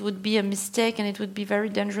think that it would be a mistake and it would be very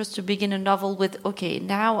dangerous to begin a novel with, okay,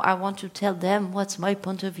 now I want to tell them what's my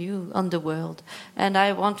point of view on the world, and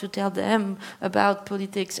I want to tell them about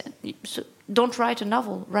politics. So don't write a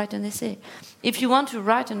novel, write an essay. If you want to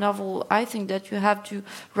write a novel, I think that you have to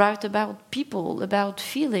write about people, about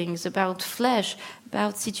feelings, about flesh,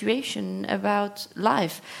 about situation, about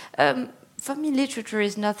life. For me, literature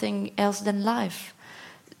is nothing else than life.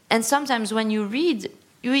 And sometimes when you read,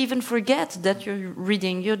 you even forget that you're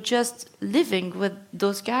reading. You're just living with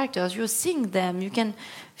those characters. You're seeing them. You can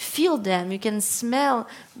feel them. You can smell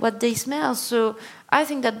what they smell. So I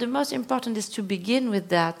think that the most important is to begin with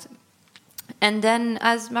that. And then,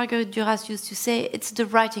 as Marguerite Duras used to say, it's the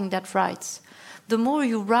writing that writes. The more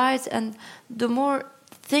you write, and the more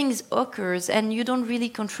things occurs, and you don't really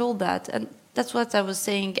control that. And that's what I was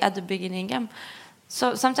saying at the beginning.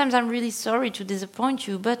 So sometimes I'm really sorry to disappoint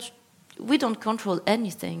you, but we don't control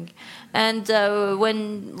anything. And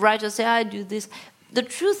when writers say, I do this, the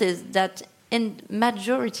truth is that in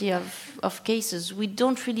majority of cases, we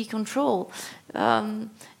don't really control.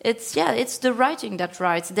 It's the writing that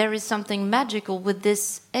writes. There is something magical with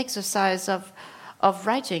this exercise of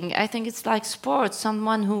writing. I think it's like sports,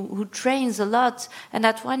 someone who trains a lot, and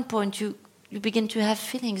at one point you begin to have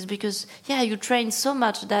feelings because, you train so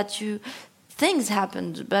much that things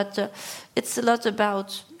happened, but it's a lot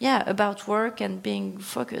about work and being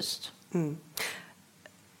focused.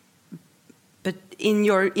 But in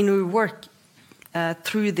your work,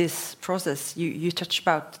 through this process, you touch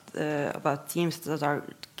about themes that are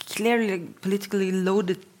clearly politically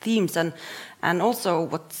loaded themes, and also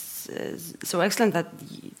what's so excellent that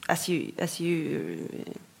as you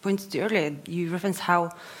pointed to earlier, you reference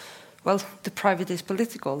how the private is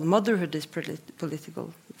political, motherhood is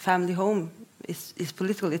political, family home is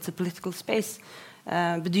political. It's a political space.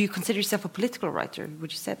 But do you consider yourself a political writer?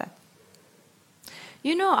 Would you say that?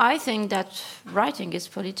 I think that writing is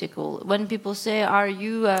political. When people say, are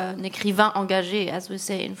you an écrivain engagé, as we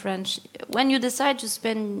say in French, when you decide to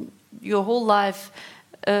spend your whole life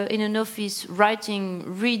in an office writing,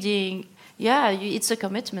 reading, it's a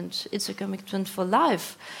commitment. It's a commitment for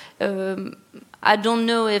life. I don't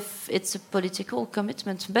know if it's a political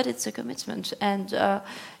commitment, but it's a commitment. And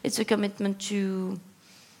it's a commitment to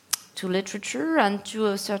literature and to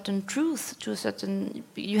a certain truth,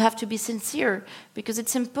 you have to be sincere, because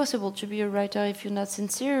it's impossible to be a writer if you're not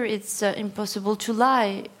sincere. It's impossible to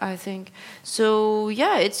lie, I think. So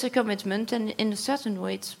it's a commitment, and in a certain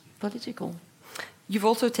way it's political. You've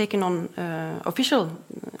also taken on official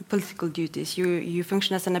political duties. You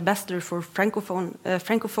function as an ambassador for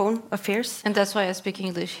Francophone affairs. And that's why I speak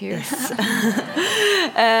English here. Yes.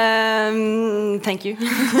 Thank you.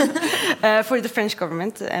 For the French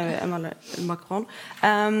government, Emmanuel Macron.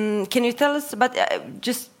 Can you tell us about,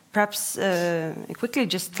 just perhaps quickly,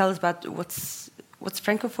 just tell us about what's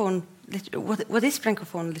Francophone, what is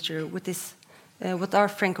Francophone literature, what are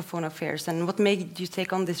Francophone affairs, and what made you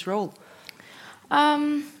take on this role?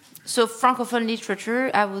 So Francophone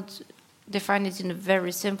literature, I would define it in a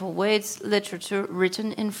very simple way. It's literature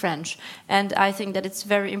written in French. And I think that it's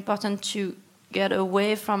very important to get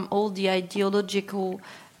away from all the ideological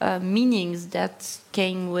meanings that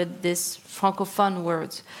came with this Francophone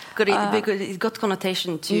word. Because it got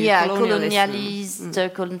connotation to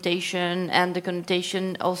colonialist connotation, and the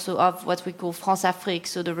connotation also of what we call France-Afrique,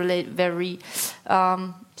 so the very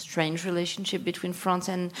strange relationship between France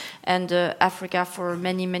and Africa for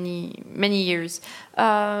many years.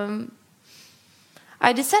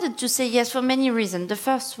 I decided to say yes for many reasons. The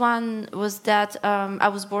first one was that I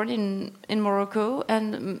was born in Morocco,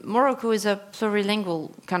 and Morocco is a plurilingual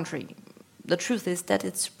country. The truth is that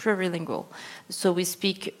it's plurilingual. So we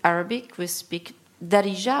speak Arabic, we speak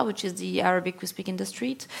Darija, which is the Arabic we speak in the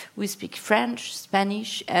street, we speak French,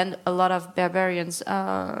 Spanish, and a lot of Barbarians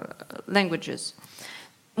languages.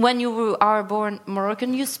 When you are born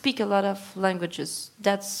Moroccan, you speak a lot of languages.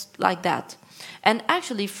 That's like that. And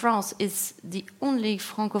actually, France is the only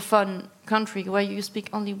Francophone country where you speak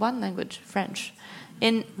only one language, French.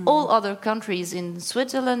 In all other countries, in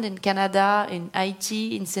Switzerland, in Canada, in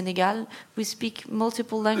Haiti, in Senegal, we speak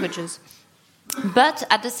multiple languages. But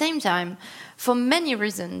at the same time, for many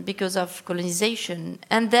reasons, because of colonization,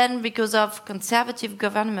 and then because of conservative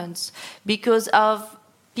governments, because of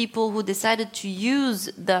people who decided to use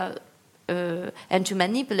and to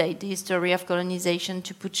manipulate the history of colonization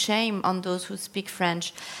to put shame on those who speak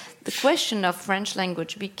French, the question of French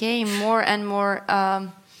language became more and more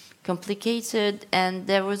complicated, and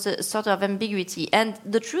there was a sort of ambiguity. And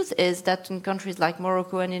the truth is that in countries like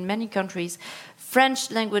Morocco and in many countries,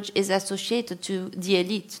 French language is associated to the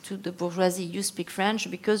elite, to the bourgeoisie. You speak French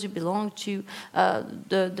because you belong to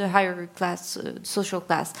the higher class, social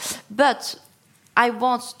class. But I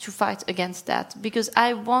want to fight against that, because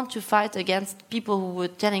I want to fight against people who were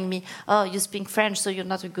telling me, oh, you speak French, so you're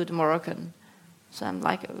not a good Moroccan. So I'm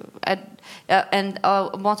like, and I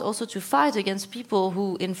want also to fight against people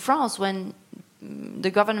who in France, when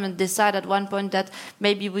the government decided at one point that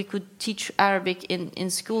maybe we could teach Arabic in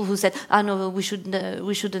school, who said, no, we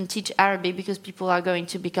shouldn't teach Arabic because people are going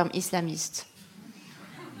to become Islamists.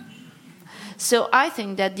 So I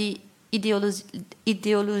think that the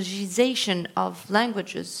ideologization of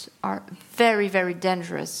languages are very, very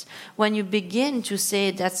dangerous. When you begin to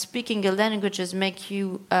say that speaking a languages make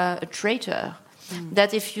you a traitor,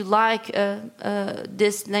 that if you like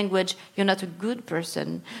this language, you're not a good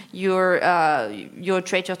person, you're a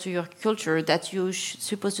traitor to your culture, that you're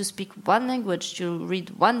supposed to speak one language, to read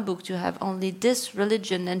one book, to have only this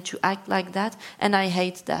religion, and to act like that, and I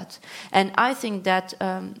hate that. And I think that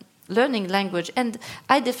learning language, and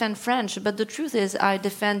I defend French, but the truth is I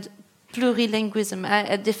defend plurilingualism.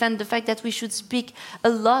 I defend the fact that we should speak a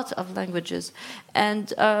lot of languages.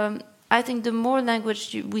 And I think the more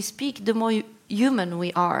language we speak, the more human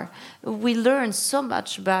we are. We learn so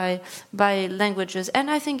much by languages. And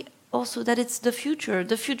I think also that it's the future.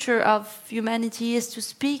 The future of humanity is to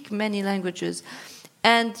speak many languages.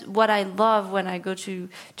 And what I love when I go to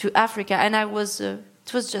Africa, and I was...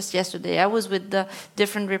 it was just yesterday. I was with the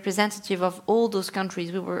different representatives of all those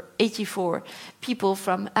countries. We were 84 people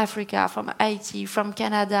from Africa, from Haiti, from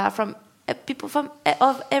Canada, from people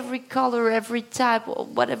of every color, every type,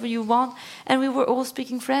 whatever you want. And we were all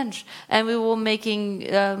speaking French. And we were making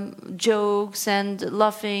jokes and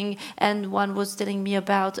laughing. And one was telling me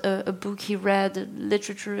about a book he read,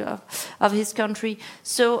 literature of his country.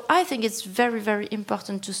 So I think it's very, very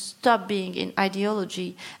important to stop being in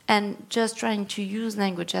ideology and just trying to use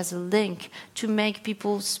language as a link to make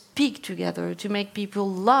people speak together, to make people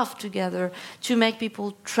laugh together, to make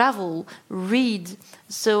people travel, read.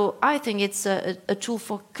 So I think it's a tool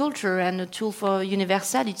for culture and a tool for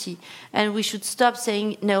universality. And we should stop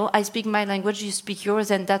saying, no, I speak my language, you speak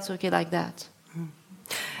yours, and that's okay like that.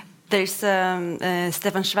 There's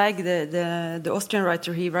Stefan Zweig, the Austrian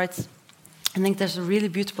writer, he writes, I think there's a really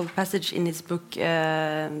beautiful passage in his book,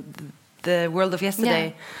 The World of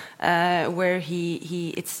Yesterday, where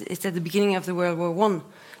it's at the beginning of the World War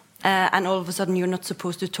I, and all of a sudden you're not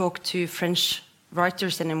supposed to talk to French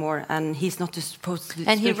writers anymore, and he's not supposed to.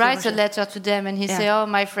 And he writes a letter to them, and he says, "Oh,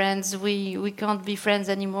 my friends, we can't be friends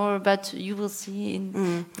anymore, but you will see."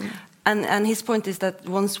 And his point is that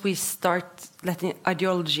once we start letting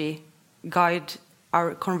ideology guide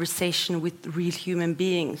our conversation with real human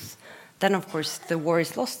beings, then of course the war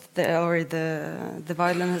is lost, the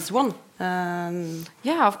violence has won.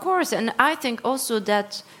 Yeah, of course, and I think also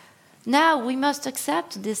that now we must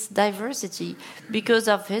accept this diversity because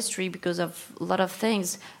of history, because of a lot of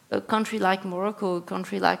things. A country like Morocco, a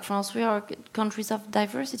country like France, we are countries of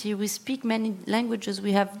diversity. We speak many languages,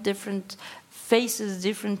 we have different faces,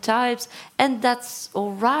 different types, and that's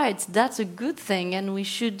all right. That's a good thing, and we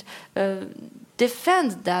should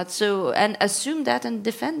defend that. So, and assume that and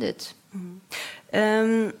defend it.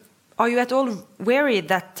 Mm-hmm. Are you at all wary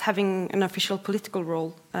that having an official political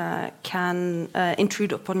role can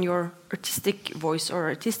intrude upon your artistic voice or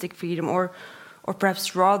artistic freedom, or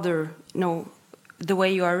perhaps rather, the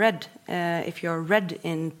way you are read, if you are read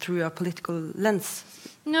in through a political lens?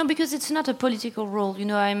 No, because it's not a political role.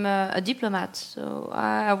 I'm a diplomat, so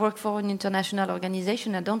I work for an international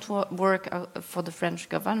organization. I don't work for the French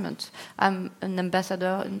government. I'm an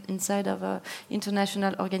ambassador inside of an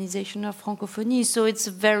international organization of francophonie. So it's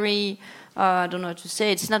very, I don't know how to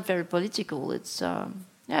say, it's not very political. It's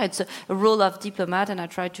it's a role of diplomat, and I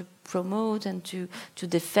try to promote and to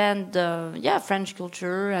defend French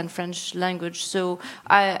culture and French language. So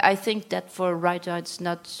I think that for a writer, it's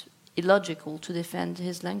not illogical to defend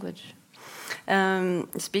his language.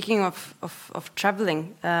 Speaking of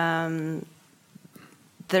traveling, the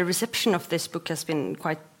reception of this book has been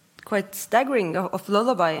quite staggering. Of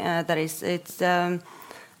Lullaby, that is, it's.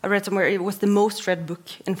 I read somewhere it was the most read book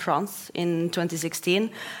in France in 2016,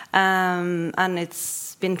 and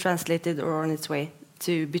it's been translated or on its way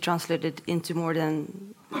to be translated into more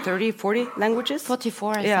than 30, 40 languages.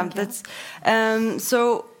 44, I think. That's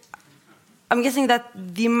so. I'm guessing that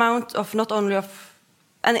the amount of not only of,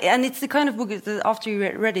 and it's the kind of book that after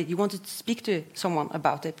you read it, you wanted to speak to someone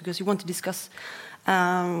about it because you want to discuss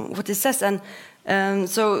what it says, and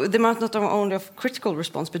so the amount not only of critical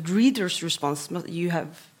response but readers' response you have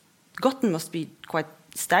gotten must be quite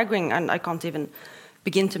staggering, and I can't even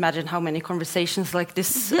begin to imagine how many conversations like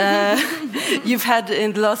this you've had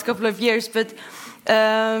in the last couple of years. But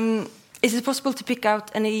is it possible to pick out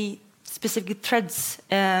any specific threads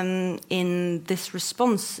in this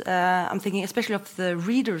response? I'm thinking especially of the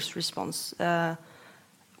readers' response.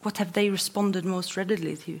 What have they responded most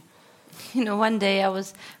readily to? One day I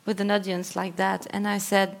was with an audience like that, and I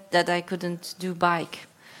said that I couldn't do bike.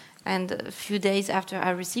 And a few days after,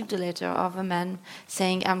 I received a letter of a man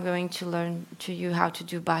saying, I'm going to learn to you how to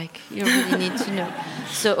do bike. You really need to know.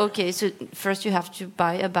 So first you have to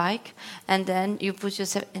buy a bike, and then you put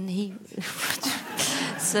yourself, and he...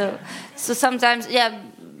 So sometimes,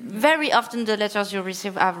 very often the letters you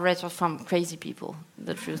receive are letters from crazy people,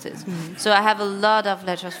 the truth is. Mm-hmm. So I have a lot of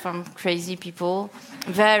letters from crazy people,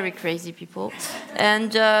 very crazy people.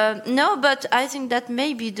 And but I think that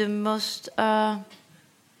maybe the most...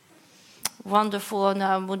 wonderful, no,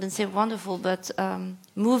 I wouldn't say wonderful, but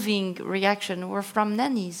moving reaction were from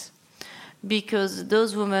nannies. Because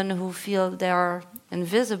those women who feel they are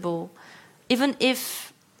invisible, even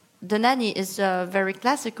if the nanny is a very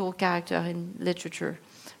classical character in literature,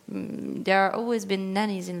 there have always been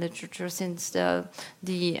nannies in literature since the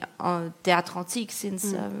Théâtre Antique,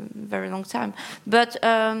 since a very long time. But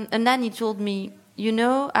a nanny told me,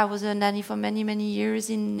 I was a nanny for many, many years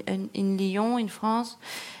in Lyon, in France.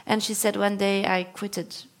 And she said one day I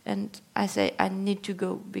quitted. And I say, I need to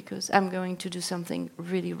go because I'm going to do something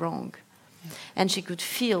really wrong. Yeah. And she could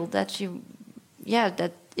feel that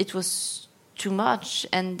that it was too much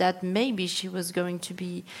and that maybe she was going to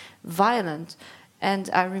be violent. And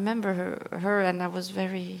I remember her and I was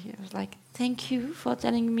like, thank you for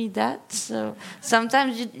telling me that. So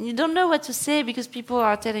sometimes you don't know what to say because people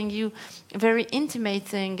are telling you a very intimate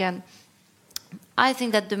thing. And I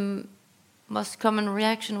think that the most common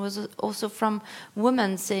reaction was also from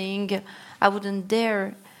women saying, I wouldn't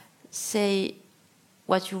dare say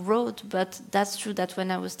what you wrote, but that's true that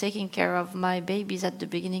when I was taking care of my babies at the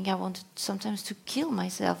beginning, I wanted sometimes to kill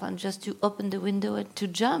myself and just to open the window and to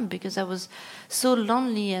jump because I was so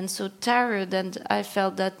lonely and so tired and I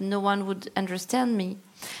felt that no one would understand me.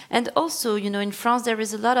 And also, in France, there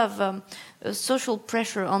is a lot of social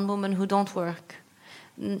pressure on women who don't work.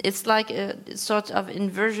 It's like a sort of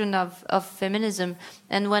inversion of feminism.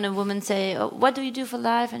 And when a woman says, what do you do for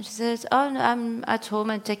life? And she says, no, I'm at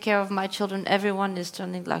home and take care of my children. Everyone is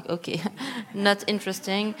turning like, okay, not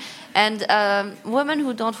interesting. And women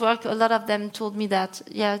who don't work, a lot of them told me that,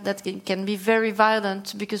 that can be very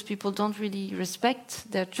violent because people don't really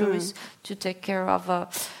respect their choice to take care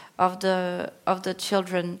of the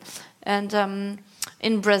children. And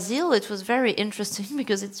in Brazil, it was very interesting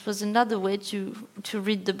because it was another way to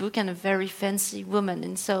read the book, and a very fancy woman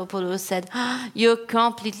in Sao Paulo said, "You're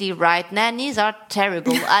completely right. Nannies are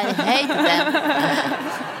terrible. I hate them."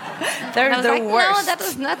 They're the worst. No, that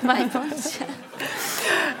was not my point.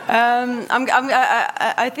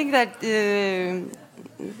 I think that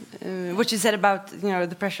what you said about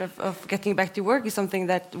the pressure of getting back to work is something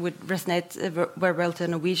that would resonate very well to a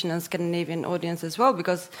Norwegian and Scandinavian audience as well,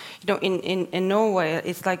 because in Norway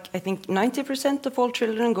it's like I think 90% of all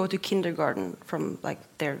children go to kindergarten from like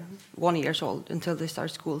they're 1 year old until they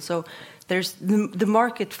start school. So there's the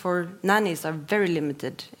market for nannies are very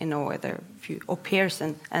limited in Norway. There are a few au pairs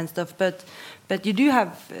and stuff, but you do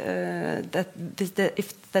have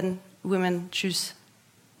if then women choose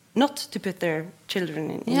not to put their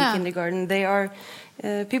children in kindergarten, they are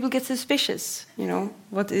people get suspicious.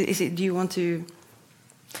 What is it? Do you want to?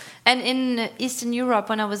 And in Eastern Europe,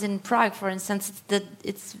 when I was in Prague, for instance,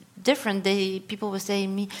 it's different. People were saying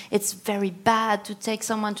to me, it's very bad to take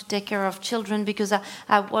someone to take care of children, because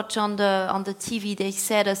I watched on the TV. They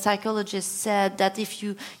said, a psychologist said that if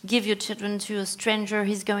you give your children to a stranger,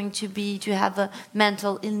 he's going to have a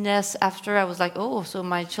mental illness after. I was like, oh, so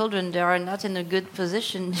my children, they are not in a good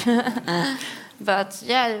position. But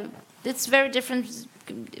yeah, it's very different.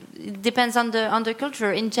 It depends on the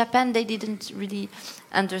culture. In Japan, they didn't really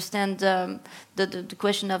understand the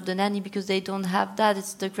question of the nanny, because they don't have that.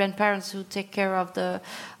 It's the grandparents who take care of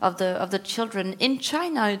the children. In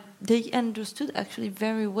China, they understood actually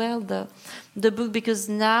very well the book, because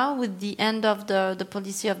now with the end of the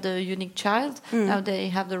policy of the unique child, now they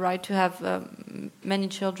have the right to have many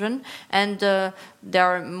children, and they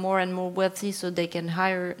are more and more wealthy, so they can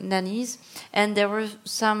hire nannies. And there were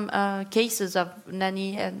some cases of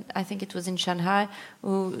nanny, and I think it was in Shanghai,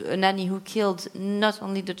 a nanny who killed not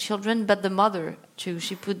only the children but the mother too.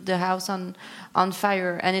 She put the house on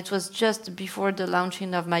fire, and it was just before the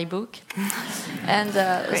launching of my book. And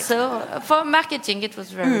so for marketing, it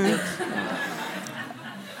was very good.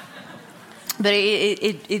 But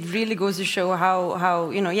it really goes to show how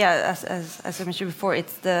as I mentioned before,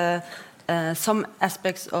 it's the some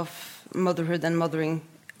aspects of motherhood and mothering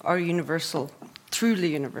are universal,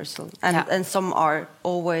 truly universal, and some are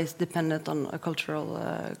always dependent on a cultural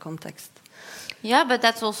context. Yeah, but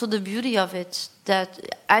that's also the beauty of it. That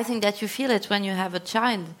I think that you feel it when you have a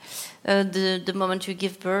child. The moment you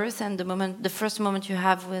give birth and the first moment you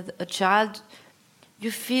have with a child, you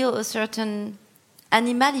feel a certain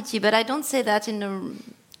animality. But I don't say that in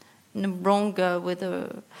a wrong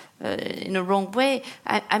in a wrong way.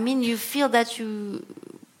 I mean, you feel that you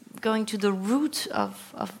going to the root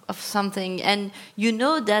of something, and you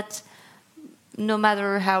know that no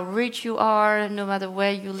matter how rich you are, no matter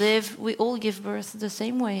where you live, we all give birth the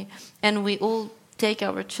same way, and we all take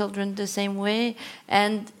our children the same way,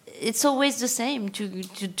 and it's always the same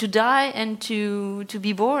to die and to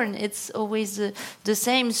be born. It's always the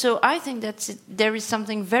same. So I think that there is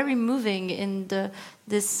something very moving in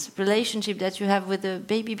this relationship that you have with the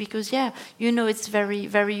baby, because it's very,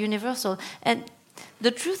 very universal. And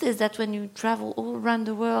the truth is that when you travel all around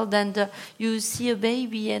the world and you see a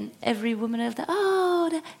baby, and every woman is like,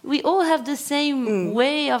 we all have the same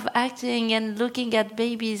way of acting and looking at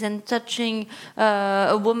babies and touching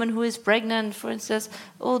a woman who is pregnant, for instance,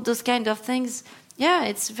 all those kind of things. Yeah,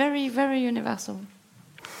 it's very, very universal.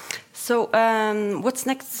 So what's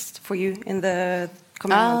next for you in the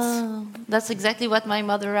coming months? That's exactly what my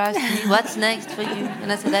mother asked me. What's next for you?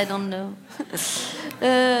 And I said, I don't know.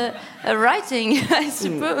 Writing, I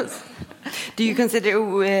suppose. Do you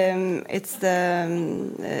consider it's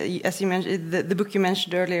the as you mentioned the book you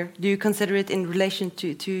mentioned earlier? Do you consider it in relation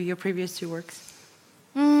to your previous two works?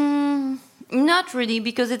 Not really,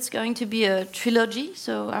 because it's going to be a trilogy.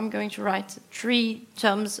 So I'm going to write 3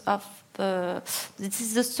 tomes of. This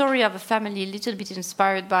is the story of a family, a little bit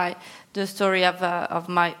inspired by the story of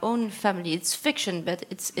my own family. It's fiction, but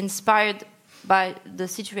it's inspired by the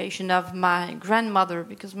situation of my grandmother,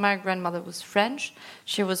 because my grandmother was French.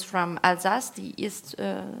 She was from Alsace, the east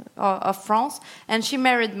of France, and she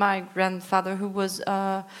married my grandfather, who was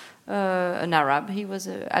an Arab. He was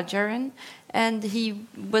Algerian, and he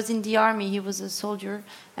was in the army. He was a soldier,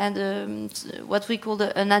 and what we call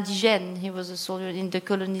an indigène. He was a soldier in the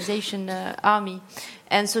colonization army,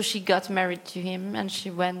 and so she got married to him, and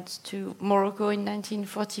she went to Morocco in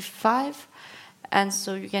 1945. And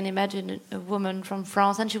so you can imagine a woman from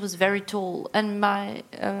France, and she was very tall, and my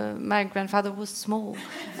grandfather was small,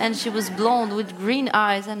 and she was blonde with green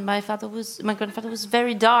eyes, and my grandfather was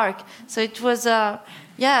very dark. So it was a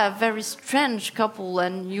very strange couple,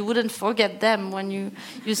 and you wouldn't forget them when you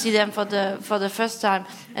see them for the first time.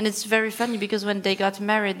 And it's very funny because when they got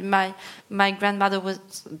married, my grandmother was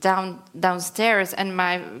downstairs and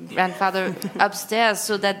my grandfather upstairs,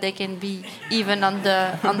 so that they can be even on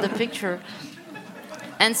the picture.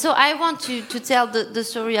 And so I want to tell the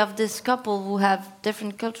story of this couple who have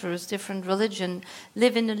different cultures, different religion,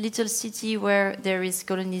 live in a little city where there is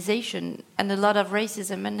colonization and a lot of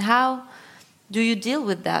racism. And how do you deal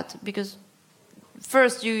with that? Because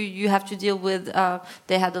first you have to deal with,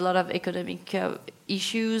 they had a lot of economic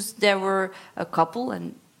issues. There were a couple,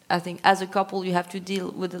 and I think as a couple you have to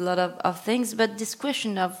deal with a lot of things. But this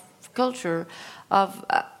question of culture, of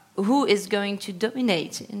who is going to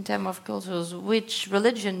dominate in terms of cultures, which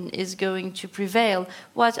religion is going to prevail,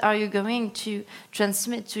 what are you going to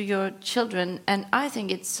transmit to your children? And I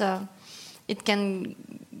think it can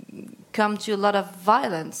come to a lot of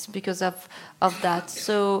violence because of that.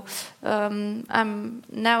 So I'm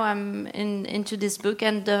into this book,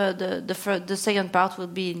 and the second part will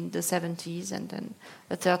be in the 70s, and then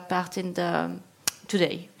a third part in the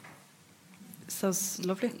today. Sounds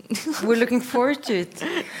lovely. We're looking forward to it.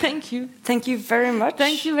 Thank you. Thank you very much.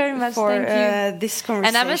 Thank you very much. For Thank you. This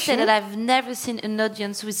conversation. And I must say that I've never seen an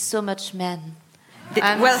audience with so much men.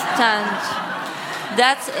 I'm stunned.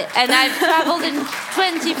 And I've traveled in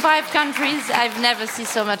 25 countries. I've never seen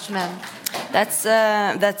so much men. That's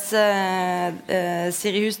Siri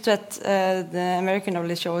Hustvedt, the American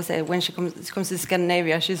novelist. She always say when she comes to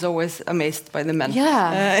Scandinavia, she's always amazed by the men.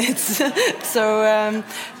 Yeah.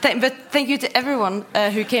 But thank you to everyone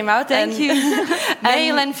who came out. Thank you,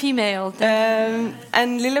 male and female.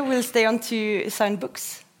 And Lilla will stay on to sign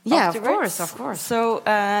books. Yeah, afterwards. of course. So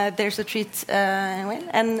there's a treat.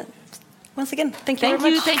 And once again, thank you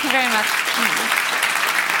very much. Thank you very much.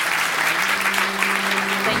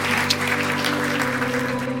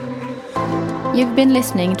 You've been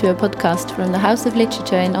listening to a podcast from the House of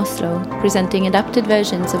Literature in Oslo, presenting adapted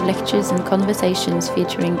versions of lectures and conversations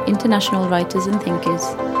featuring international writers and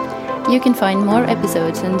thinkers. You can find more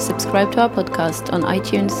episodes and subscribe to our podcast on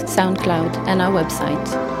iTunes, SoundCloud, and our website.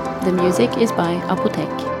 The music is by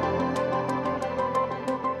Apotek.